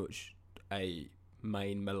very much a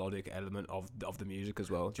main melodic element of the music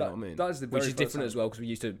as well. Do you know what I mean? That is the very Which is different time. as well, because we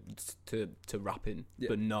used to rapping,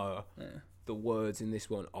 but no, the words in this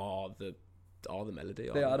one are the melody.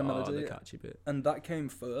 They are the melody, the catchy bit, and that came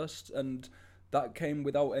first, and that came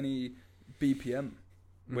without any BPM.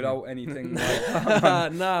 Without anything like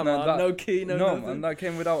that, man. No key, no nothing. Man, that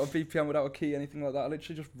came without a BPM, without a key, anything like that. I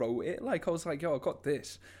literally just wrote it. Like, I was like, yo, I got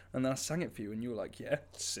this. And then I sang it for you, and you were like, yeah,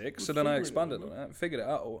 sick. So then I expanded on it, figured it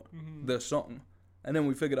out, the song. And then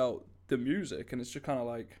we figured out the music, and it's just kind of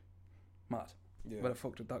like, mad. Yeah. Where the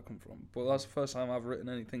fuck did that come from? But that's the first time I've written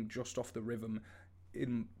anything just off the rhythm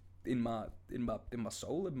in my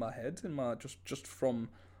soul, in my head, just from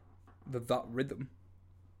that rhythm.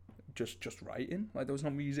 Just writing, like there was no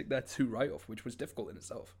music there to write off, which was difficult in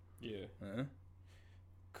itself.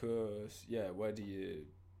 Cause what do you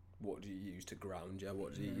use to ground?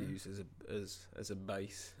 What do you use as a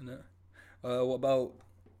base? What about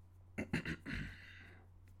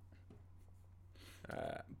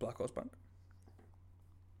Black Horse Band?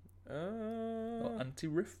 Or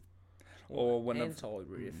anti-riff? Or one of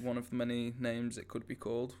the many names it could be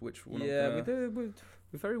called. Which one?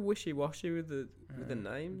 We're very wishy-washy with the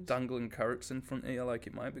names. Dangling carrots in front of you, like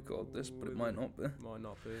it might be called this, but it might not be. Might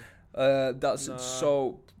not be. That's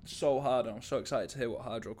so hard, and I'm so excited to hear what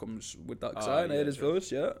Hydro comes with that, because I haven't heard his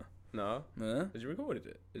verse yet. No. Yeah. Has he recorded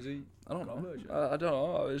it? Is he? I don't know. I don't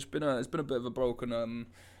know. It's been a bit of a broken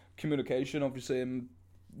communication, obviously, and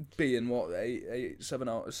being 7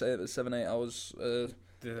 8 hours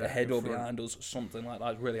ahead or behind us, something like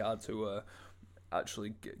that. It's really hard to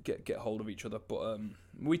actually get hold of each other, but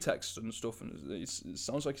we text and stuff, and it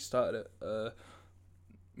sounds like he started it,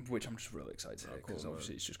 which I'm just really excited to hear, because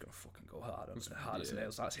obviously it's just gonna fucking go hard as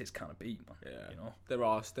nails. That's his kind of beat, man. You know, there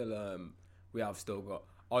are still we have still got.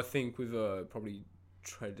 I think we've probably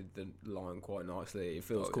treaded the line quite nicely. It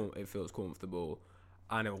feels it feels comfortable,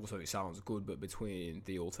 and also it sounds good. But between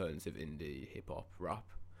the alternative indie, hip hop, rap,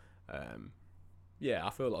 I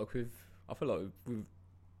feel like we've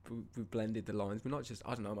blended the lines. We're not just,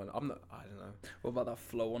 I don't know, man. I don't know. What about that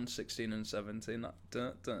flow on 16 and 17? That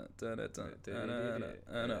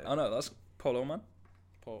I know, that's Polo Man.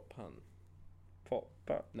 Pop pan.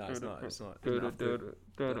 No, it's not. The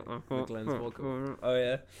Glenn's vocal. Oh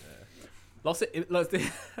yeah. Lots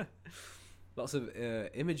of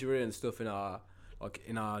imagery and stuff in our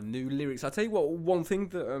new lyrics. I tell you what, one thing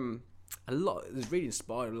that has really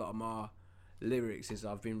inspired a lot of my lyrics is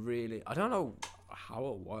I've been really, I don't know how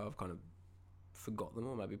or why I've kind of forgot them,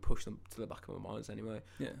 or maybe pushed them to the back of my mind anyway.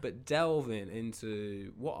 But delving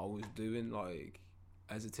into what I was doing, like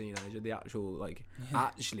as a teenager, the actual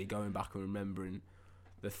actually going back and remembering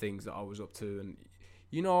the things that I was up to, and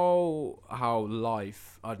you know how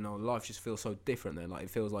life just feels so different then. Like it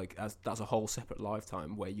feels like that's a whole separate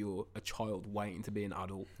lifetime where you're a child waiting to be an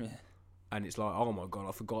adult. And it's like, oh my god,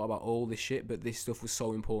 I forgot about all this shit, but this stuff was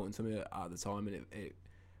so important to me at the time, and it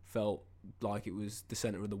felt like it was the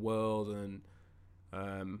centre of the world, and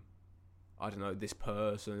I don't know, this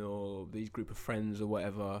person or these group of friends or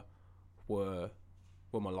whatever were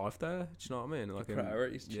my life there. Do you know what I mean? Like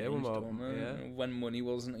priorities changed, when money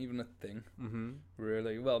wasn't even a thing.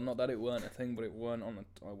 Really, well, not that it weren't a thing, but it weren't on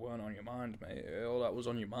your mind, mate. All that was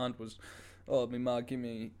on your mind was, my ma give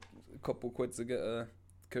me a couple quid to get a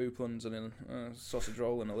Couplands and a sausage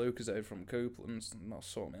roll and a Lucozade from Couplands, and that'll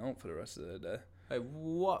sort me out for the rest of the day. Hey,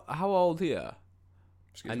 what? How old are you?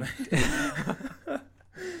 Excuse me. I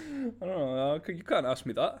don't know. You can't ask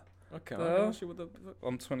me that. Okay, I'll ask you what the...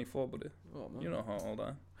 I'm 24, buddy. Oh, man. You know how old I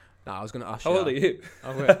am. Nah, I was going to ask you. How old are you?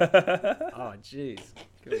 Oh, jeez.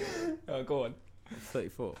 Go on. I'm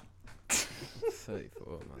 34.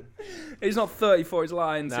 34, man. He's not 34, he's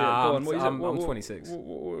lying to you. Go on. I'm 26.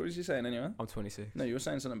 What was you saying anyway? I'm 26. No, you were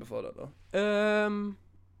saying something before that, though.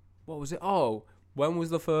 What was it? Oh, when was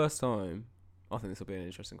the first time? I think this will be an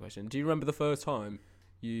interesting question. Do you remember the first time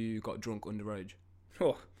you got drunk underage?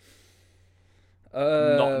 Oh.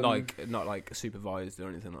 Not like supervised or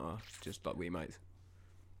anything like that. Just like with your mates.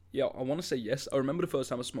 Yeah, I want to say yes. I remember the first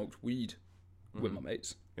time I smoked weed with my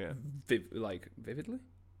mates. Yeah. Vividly?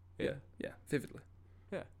 Yeah, vividly.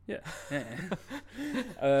 Yeah.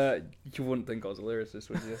 You wouldn't think I was a lyricist,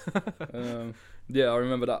 would you? I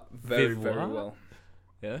remember that very well.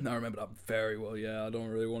 Yeah? No, I remember that very well, yeah. I don't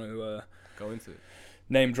really want to go into it.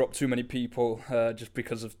 Name drop too many people just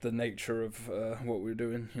because of the nature of what we were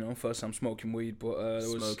doing. You know, first time smoking weed, but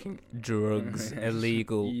smoking drugs,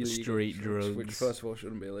 illegal street drugs, which first of all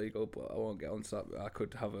shouldn't be illegal. But I won't get onto that. I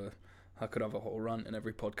could have a whole rant in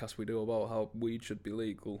every podcast we do about how weed should be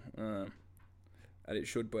legal, and it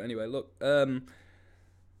should. But anyway, look,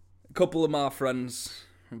 A couple of my friends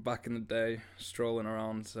from back in the day strolling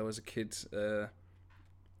around. There was a kid. There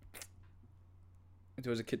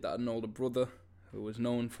was a kid that had an older brother who was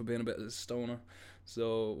known for being a bit of a stoner.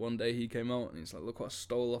 So one day he came out and he's like, "Look what I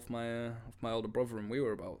stole off my older brother," and we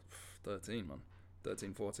were about 13, man.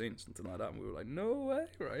 13, 14, something like that. And we were like, "No way,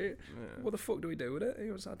 right? Yeah. What the fuck do we do with it?"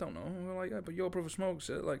 He was, "I don't know." And we were like, "Yeah, but your brother smokes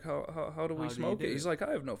it. Like, how do we smoke it?" He's like,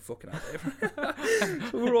 "I have no fucking idea."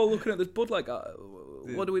 So we were all looking at this bud like,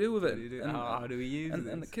 "What do we do with it? How do we use it?"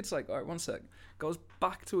 And the kid's like, "All right, one sec." Goes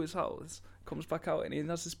back to his house, comes back out, and he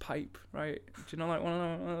has this pipe, right? Do you know, like one of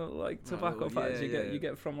them, like tobacco pipes you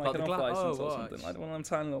get from like an off license or something, like one of them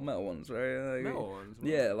tiny little metal ones, right? Like, metal ones? What?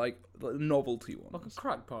 Yeah, like novelty ones. Like a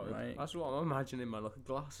crack pipe? Right? That's what I'm imagining, man, like a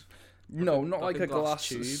glass. No, not like a glass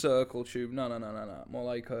tube. Circle tube. No. More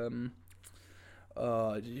like a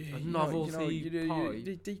novelty pipe.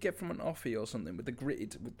 Do you get from an offie or something with the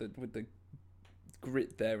gritted with the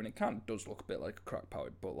grit there, and it kind of does look a bit like a crack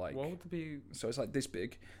pipe, but like what would it be? So it's like this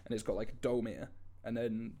big, and it's got like a dome here, and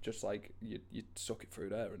then just like you suck it through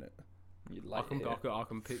there, and it. I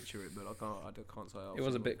can picture it, but I can't say. It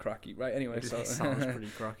was a bit cracky, right? Anyway, it sounds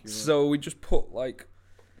pretty cracky. So we just put put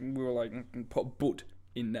a bud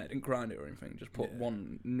in there, didn't grind it or anything. Just put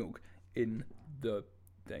one nug in the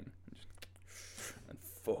thing, and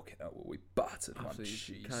fucking hell, were we battered, man?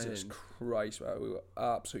 Jesus Christ, man, we were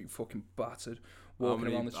absolutely fucking battered.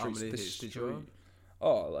 Walking around the streets. This street. Did you?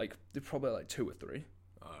 Oh, like probably like 2 or 3.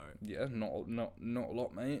 Alright. Yeah, not a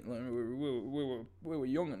lot, mate. Like, we were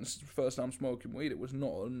young and first time smoking weed. It was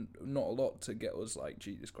not a lot to get us like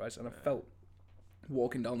Jesus Christ. And I felt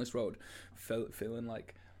walking down this road, feeling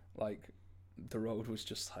like the road was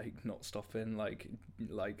just like not stopping, like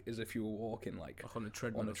as if you were walking like on a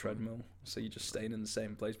treadmill. So you're just staying in the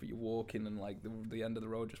same place, but you're walking, and like the end of the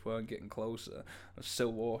road just weren't getting closer. I was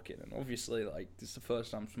still walking, and obviously like this is the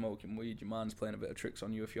first time smoking weed. Your mind's playing a bit of tricks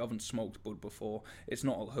on you. If you haven't smoked bud before, it's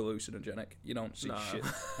not hallucinogenic. You don't see shit,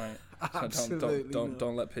 right? Absolutely.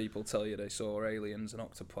 Don't let people tell you they saw aliens and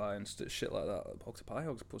octopi and shit like that.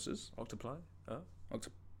 Octopuses. Octopi. Huh?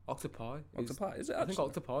 Octopi. Is it? I think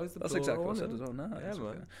octopi is the That's exactly what I said as well. No, yeah,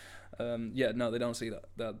 man. No, they don't see that.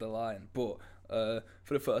 They're lying. But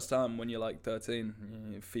for the first time, when you're like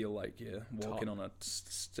 13, you feel like you're walking on a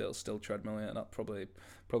still treadmill. Yeah, that probably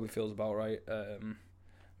feels about right.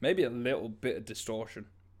 Maybe a little bit of distortion.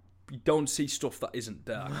 You don't see stuff that isn't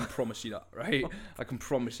there. I can promise you that, right? I can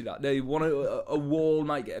promise you that. They want a wall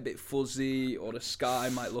might get a bit fuzzy, or the sky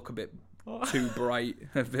might look a bit too bright,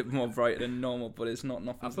 a bit more bright than normal, but it's not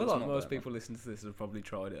nothing. I feel like most people listening to this have probably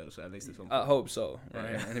tried it at least at some point. I hope so,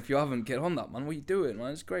 right? Yeah. And if you haven't, get on that, man. What are you doing,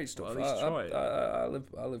 man? It's great stuff. Well, at least try it.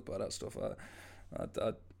 I live by that stuff.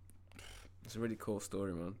 It's a really cool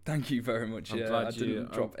story, man. Thank you very much. I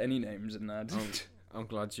didn't drop any names in there. I'm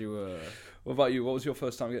glad you. What about you? What was your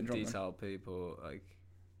first time getting drunk? Detailed people, like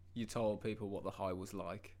you told people what the high was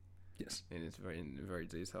like. Yes, and it's very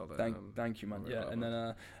detailed. Thank you, man. Yeah, and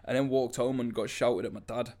then walked home and got shouted at my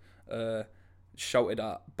dad. Shouted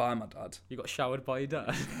at by my dad. You got showered by your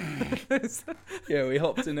dad? Yeah, we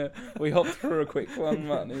hopped through a quick one,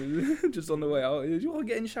 man. He was just on the way out. You all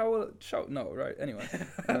getting showered? No, right? Anyway,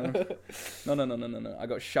 no. I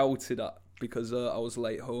got shouted at because I was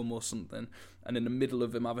late home or something, and in the middle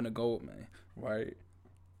of him having a go at me, right,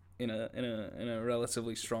 in a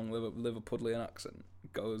relatively strong Liverpudlian accent,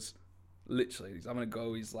 goes. Literally, he's having a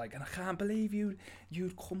go. He's like, "And I can't believe you'd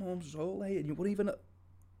come home so late and you wouldn't even."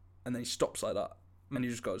 And then he stops like that, and he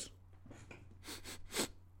just goes, "You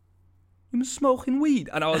been smoking weed?"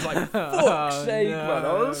 And I was like, "Fuck's sake, man!"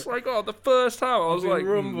 I was like, "Oh, the first time I was like,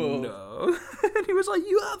 rumble. No." And he was like,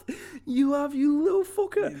 "You have, you little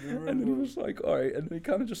fucker." And then he was like, "All right," and then he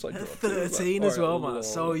kind of just like 13 like, as well, man.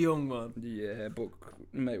 So young, man. Yeah, but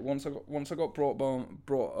mate, once I got brought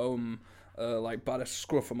home, like by the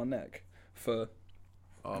scruff of my neck. For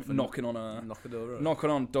knocking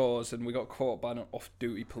on doors, and we got caught by an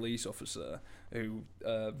off-duty police officer who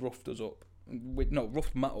roughed us up.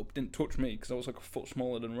 Roughed Matt up. Didn't touch me because I was like a foot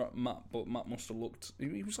smaller than Matt, but Matt must have looked.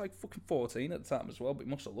 He was like fucking 14 at the time as well, but he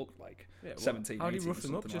must have looked like 17. How did he rough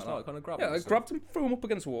him up? Just like kind of grabbed him? Yeah, I grabbed him, threw him up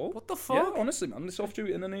against the wall. What the fuck? Yeah, honestly, man, this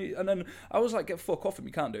off-duty, and then I was like, "Get fuck off him!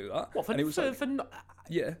 You can't do that." What? And he was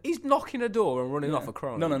yeah, he's knocking a door and running off a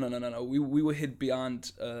crime. No. We were hid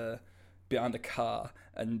behind a car,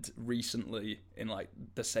 and recently in like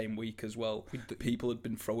the same week as well, people had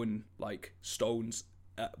been throwing like stones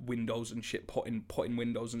at windows and shit, potting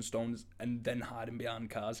windows and stones, and then hiding behind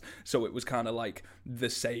cars. So it was kind of like the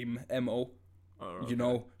same MO, you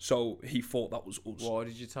know. So he thought that was us. Why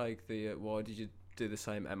did you take the? Why did you do the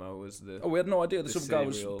same MO as the. Oh, we had no idea. This the other guy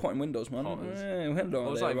was serial potting windows, man. potters. We had no I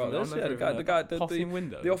was idea like, about this. Yeah, the guy, potting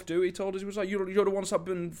windows. the off-duty told us, he was like, you're the ones that've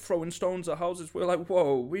been throwing stones at houses. We were like,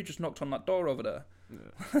 whoa, we just knocked on that door over there.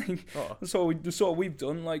 Yeah. That's all we've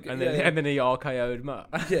done. Like, and then he RKO'd Matt.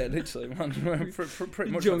 Yeah, literally, man.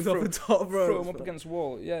 Pretty much jumped off the top rope. Threw him up against the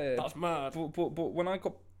wall. Yeah. That's mad. But when I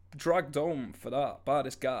got dragged home for that by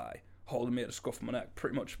this guy holding me at the scruff of my neck,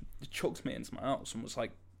 pretty much chucked me into my house and was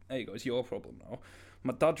like, there you go, it's your problem now.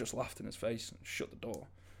 My dad just laughed in his face and shut the door.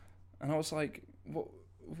 And I was like,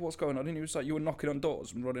 what's going on? And he was like, you were knocking on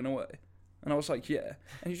doors and running away. And I was like, yeah.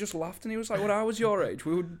 And he just laughed and he was like, when I was your age,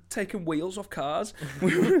 we were taking wheels off cars.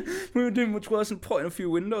 We were doing much worse than potting a few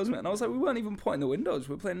windows, man. And I was like, we weren't even potting the windows.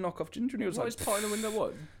 We were playing knock-off ginger. And he was what like... is potting a window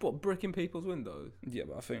what? What, bricking people's windows? Yeah,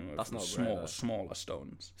 but I think that's not smaller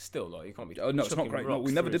stones. Still, like, you can't be... Oh, no, it's not great. No,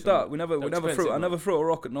 we never did something. that. We never threw... I never threw a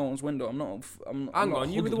rock at no one's window. I'm Hang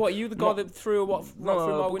on, you were the what? You were the guy that threw a rock through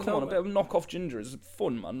my window? Come on, a bit of knock-off ginger is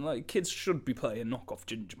fun, man. Like, kids should be playing knock-off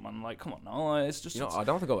ginger, man. Like, come on now. Like, it's just... You know, I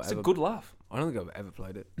don't think I've ever... It's a good laugh. I don't think I've ever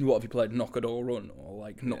played it. What have you played? Knock a door run or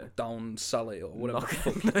like knock down Sally or whatever the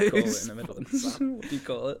fuck you call it in the Midlands. What do you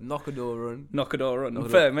call it? Knock a door run. Knock a door run.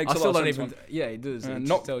 Fair, it makes a lot of sense. Yeah, it does.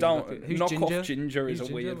 Knock down. Who's knock ginger? off ginger is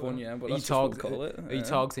a weird one, yeah. But that's what we call it. Are you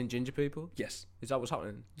targeting ginger people? Yes. Is that what's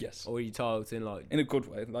happening? Yes. Or are you targeting like in a good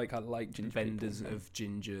way? Like I like ginger vendors people, of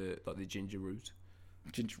ginger, like the ginger root.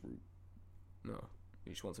 Ginger root. No,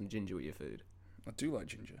 you just want some ginger with your food. I do like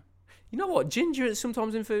ginger. You know what? Ginger is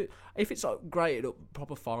sometimes in food. If it's like grated up,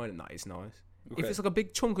 proper fine, and that is nice. Okay. If it's like a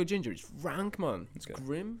big chunk of ginger, it's rank, man. It's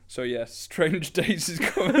grim. So yeah, Strange Days is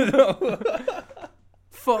coming up.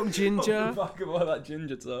 Fuck ginger. Fuck about that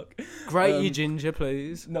ginger talk. Grate your ginger,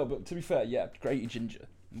 please. No, but to be fair, yeah, grate your ginger.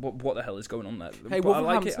 What the hell is going on there? Hey, but I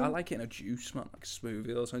like it in a juice, man, like a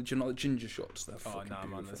smoothie or something. Do you know the ginger shots? They're fucking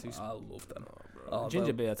beautiful. Man, I love them. Oh,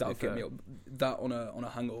 ginger beer, that'll get me up. That on a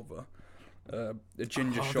hangover. A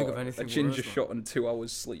ginger shot. Shot and 2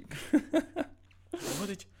 hours sleep.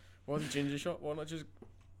 Why the ginger shot? Why not just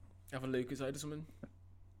have a Lucasade or something?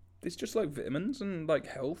 It's just like vitamins and like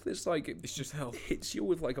health. It's like it's just health. Hits you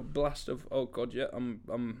with like a blast of I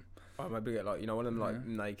maybe get like one of them like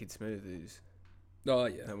naked smoothies. Oh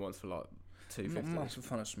yeah. And ones for like $2.50. I'm not a massive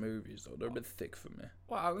fan of smoothies though. They're a bit thick for me.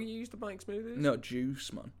 Wow, you used to make smoothies? No,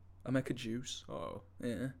 juice, man. I make a juice. Oh.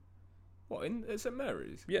 Yeah. What, at St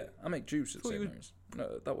Mary's? Yeah, I make juice at St Mary's.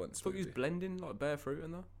 No, that wasn't smoothie. I thought you was blending like bare fruit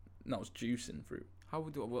and that? No, it's juicing fruit.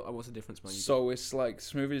 What's the difference, man? So it's like,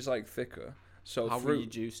 smoothie's like thicker. So how fruit, were you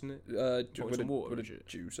juicing it? With a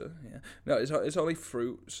juicer, yeah. No, it's only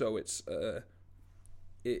fruit, so it's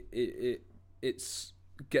it's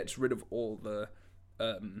gets rid of all the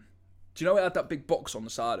do you know it had that big box on the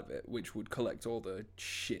side of it which would collect all the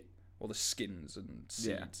shit, all the skins and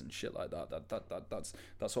seeds and shit like that.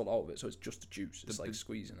 That's all out of it. So it's just the juice. It's like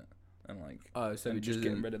squeezing it and like so just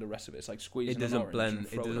getting rid of the rest of it. It's like squeezing. It doesn't blend.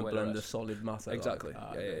 It doesn't blend the solid matter. Exactly.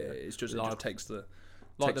 Like, It's just it just takes the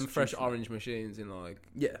like them fresh orange machines in like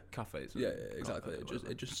cafes. Yeah, exactly.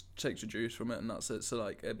 It just takes the juice from it and that's it. So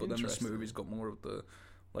like, but then the smoothie's got more of the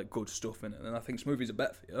like good stuff in it, and I think smoothies are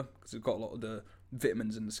better for you because it's got a lot of the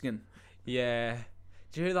vitamins in the skin. Yeah.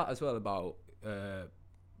 Do you hear that as well about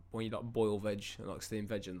when you like boil veg and like steam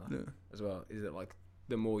veg and that as well? Is it like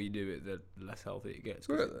the more you do it, the less healthy it gets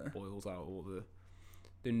because it boils out all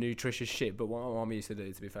the nutritious shit. But what my mum used to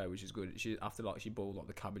do, to be fair, which is good, she boiled like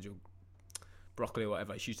the cabbage or broccoli or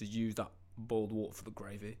whatever, she used to use that boiled water for the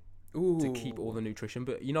gravy. To keep all the nutrition.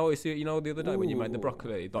 But the other day when you made the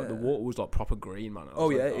broccoli, like the water was like proper green, man.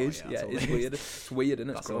 It is. Yeah, it's weird. It's weird, isn't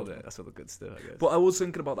it? That's all the good stuff, I guess. But I was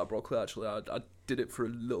thinking about that broccoli actually. I did it for a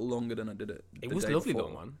little longer than I did it. It was lovely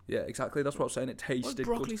though, man. Yeah, exactly. That's what I was saying. It tasted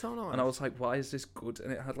broccoli good. So nice? And I was like, why is this good?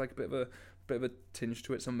 And it had like a bit of a tinge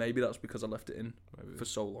to it. So maybe that's because I left it in for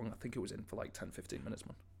so long. I think it was in for like 10-15 minutes,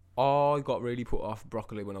 man. I got really put off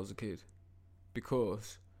broccoli when I was a kid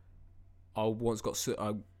because I once got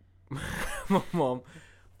my mom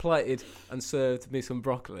plated and served me some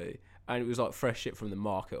broccoli, and it was like fresh shit from the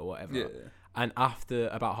market or whatever. Yeah. And after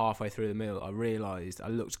about halfway through the meal, I realised I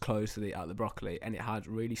looked closely at the broccoli, and it had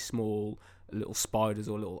really small little spiders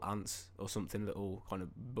or little ants or something, little kind of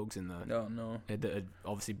bugs in there. No. That had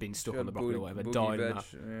obviously been stuck on the broccoli or whatever, died in that.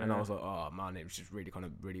 Yeah. And I was like, oh man, it was just really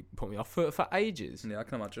put me off for ages. Yeah, I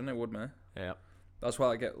can imagine it would, man. Yeah. That's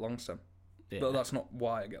why I get long stem. Yeah. But that's not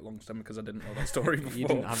why I get long stem, because I didn't know that story before. You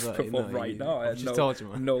didn't have that now. I had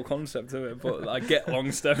no concept of it, but I get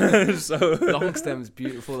long stem. So long stem's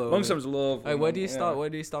beautiful though. Long stem's lovely. Hey, where do you start? Where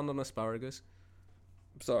do you stand on asparagus?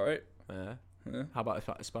 It's alright. Yeah. Yeah. How about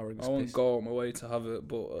asparagus? I won't piss? go on my way to have it,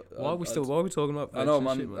 but Why are we talking about? I know,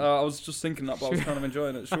 man. Shit, I was just thinking that, but I was kind of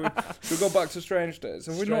enjoying it. Should we go back to Strange Days?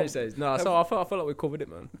 Strange Days. No, so I felt like we covered it,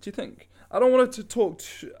 man. Do you think? I don't want to talk.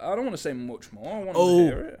 I don't want to say much more. I want to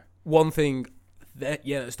hear it. One thing.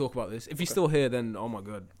 Let's talk about this. If you're still here, then oh my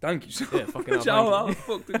god, thank you so much. Fucking hell, how the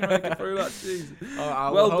fuck did you make it through that? Jesus.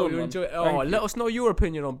 Well done, man. Enjoy it. Let us know your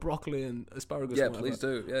opinion on broccoli and asparagus. Yeah, please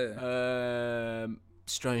do. Yeah.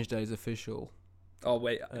 Strange Days official. Oh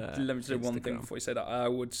wait, let me say one thing before you say that. I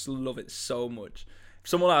would love it so much if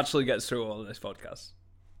someone actually gets through all of this podcast,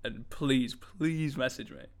 and please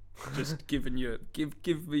message me. Just give me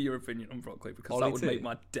your opinion on broccoli, because that would make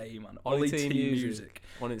my day, man. Ollie T Music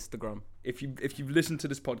on Instagram. If you've listened to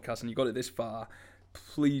this podcast and you got it this far,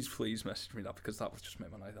 please message me that, because that would just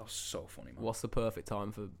make my night. That was so funny, man. What's the perfect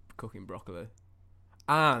time for cooking broccoli?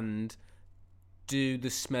 And do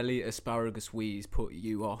the smelly asparagus wheeze put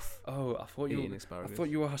you off? Oh, I thought asparagus? I thought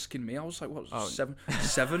you were asking me. I was like, what? 7,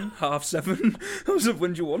 7:30? I was like,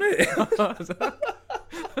 when do you want it?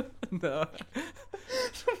 No.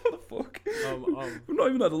 What the fuck? We've not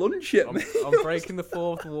even had lunch yet, mate. I'm breaking the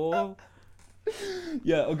fourth wall.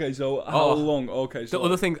 Yeah, okay, so how long? Okay, so the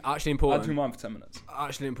other thing actually important. I do mine for 10 minutes.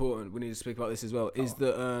 Actually important, we need to speak about this as well, is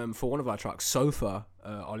that for one of our tracks, Sofa,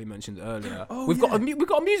 Ollie mentioned earlier, we've got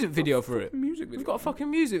a music video for it. We've got a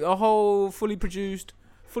fucking a whole fully produced,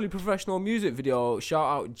 fully professional music video. Shout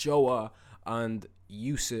out Joa and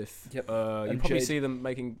Yusuf. Yep. You probably see them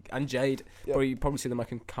making, and Jade. Yep. You probably see them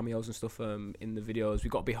making cameos and stuff in the videos.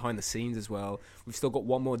 We've got behind the scenes as well. We've still got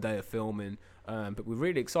one more day of filming, but we're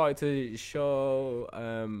really excited to show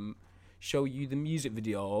you the music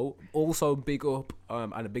video. Also, big up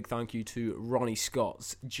and a big thank you to Ronnie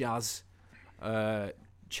Scott's jazz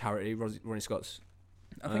charity. Ronnie Scott's.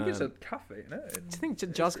 I think it's a cafe, isn't it? I think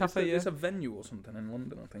jazz cafe. It's a venue or something in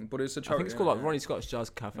London, I think, but it's a charity. I think it's called like Ronnie Scott's Jazz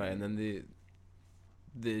Cafe, and then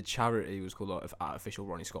the charity was called like Artificial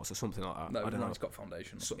Ronnie Scott's or something like that. No, I don't know. Ronnie Scott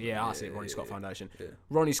Foundation. Yeah, that's it. Ronnie Scott Foundation. Yeah.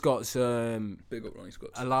 Ronnie Scott's big up Ronnie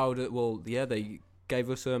Scott's. allowed it. Well, yeah, they gave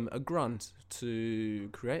us a grant to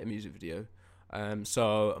create a music video.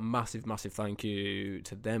 So a massive thank you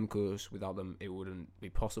to them, because without them it wouldn't be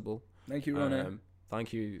possible. Thank you, Ronnie.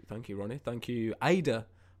 Thank you, Ronnie. Thank you, Ada,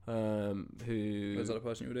 who was that the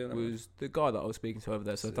person you were doing? Was the guy that I was speaking to over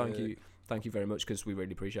there. So thank you very much, because we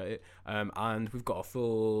really appreciate it. And we've got a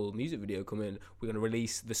full music video coming. We're going to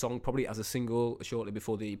release the song probably as a single shortly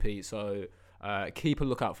before the EP. So keep a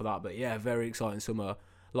lookout for that. But yeah, very exciting summer.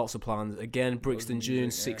 Lots of plans. Again, Brixton June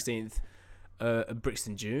 16th.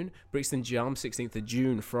 Brixton Jam 16th of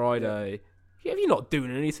June, Friday. Yeah, if you're not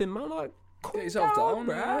doing anything, man, like. Get yourself down,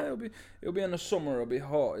 yeah. It'll be in the summer. It'll be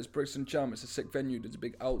hot. It's Brixton Jam. It's a sick venue. There's a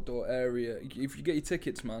big outdoor area. If you get your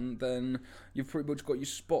tickets, man, then you've pretty much got your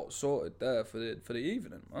spot sorted there for the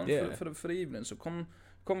evening, man. Yeah. For the evening. So come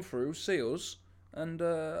through, see us, and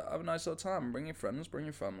have a nice little time. Bring your friends, bring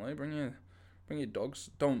your family, bring your dogs.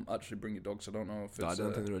 Don't actually bring your dogs. I don't know if it's. I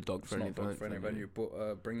don't think they're a dog friendly venue,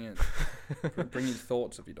 but bring your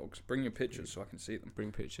thoughts of your dogs. Bring your pictures so I can see them.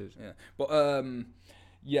 Bring pictures. Yeah, but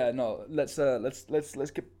yeah, no. Let's get.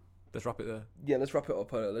 Let's wrap it there. Yeah, let's wrap it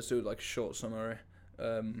up. Let's do like a short summary,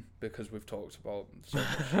 because we've talked about so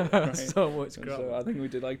much. Right? So much crap. So I think we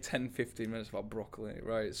did like 10-15 minutes about broccoli,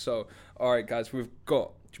 right? So, all right, guys, we've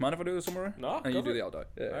got. Do you mind if I do the summary? No. And you do the outro.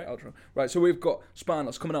 Yeah, right. Outro. Right. So we've got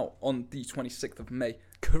Spineless coming out on the 26th of May.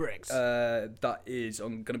 Correct. That is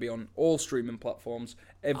going to be on all streaming platforms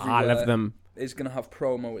everywhere. I love them. It's going to have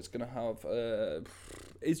promo. It's going to have.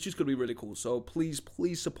 It's just going to be really cool. So please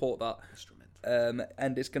support that.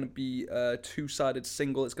 And it's going to be a 2-sided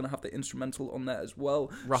single. It's going to have the instrumental on there as well.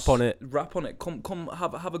 Rap on it. Come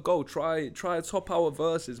have a go. Try a top hour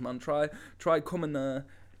verses, man. Try come and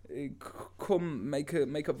come make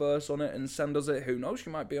a verse on it and send us it. Who knows?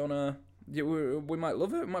 You might be on a. We might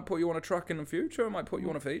love it. We might put you on a track in the future. We might put you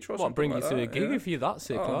on a feature or something. Bring like you to that. a gig if you're that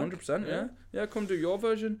sick. 100%. Yeah. Come do your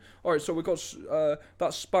version. All right. So we got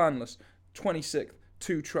that's Spineless 26th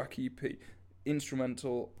 2-track EP,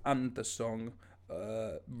 instrumental and the song.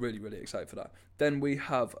 Really excited for that. Then we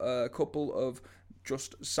have a couple of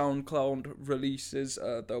just SoundCloud releases.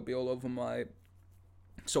 They'll be all over my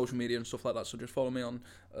social media and stuff like that. So just follow me on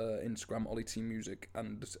Instagram, Ollie T Music,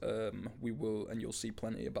 and you'll see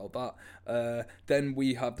plenty about that. Then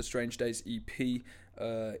we have the Strange Days EP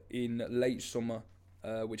in late summer.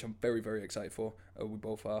 Which I'm very excited for. We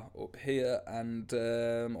both are up here, and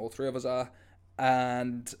all three of us are.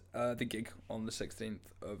 And the gig on the 16th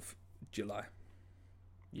of July.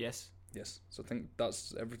 Yes. So I think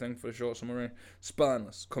that's everything for the short summary.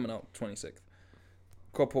 Spineless coming out 26th.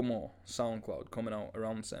 Couple more SoundCloud coming out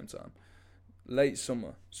around the same time. Late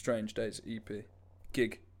Summer, Strange Days EP.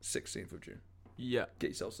 Gig, 16th of June. Yeah.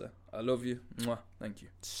 Get yourselves there. I love you. Mwah. Thank you.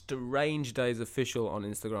 Strange Days Official on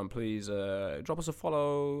Instagram. Please drop us a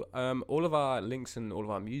follow. All of our links and all of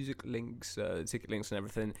our music links, ticket links and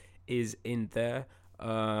everything is in there.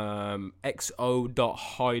 xo.hydro,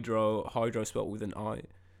 hydro spelled with an I,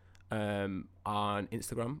 on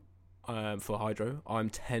Instagram for Hydro. I'm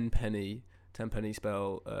 10penny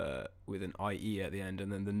spell with an IE at the end,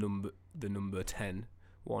 and then the number 10,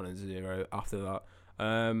 1 and 0 after that.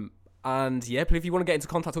 And yeah, if you want to get into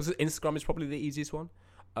contact with us, Instagram is probably the easiest one.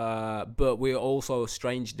 But we're also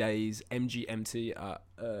Strange Days mgmt at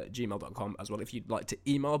gmail.com as well if you'd like to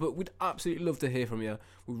email. But we'd absolutely love to hear from you.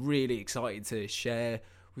 We're really excited to share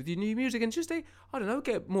with your new music and just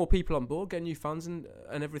get more people on board, get new fans and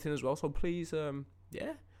everything as well. So please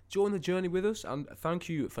join the journey with us, and thank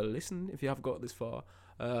you for listening. If you have got this far,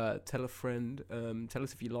 tell a friend, tell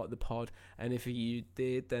us if you like the pod, and if you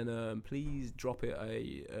did, then please drop it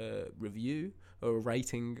a review or a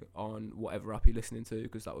rating on whatever app you're listening to,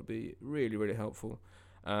 because that would be really, really helpful.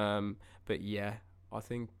 But yeah, I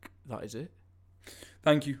think that is it.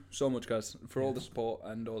 Thank you so much, guys, for all the support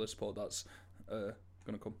and all the support that's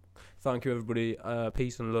gonna come. Thank you, everybody.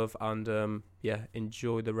 Peace and love, and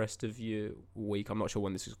enjoy the rest of your week. I'm not sure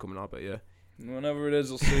when this is coming out, but yeah, whenever it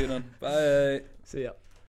is, I'll see you then. Bye. See ya.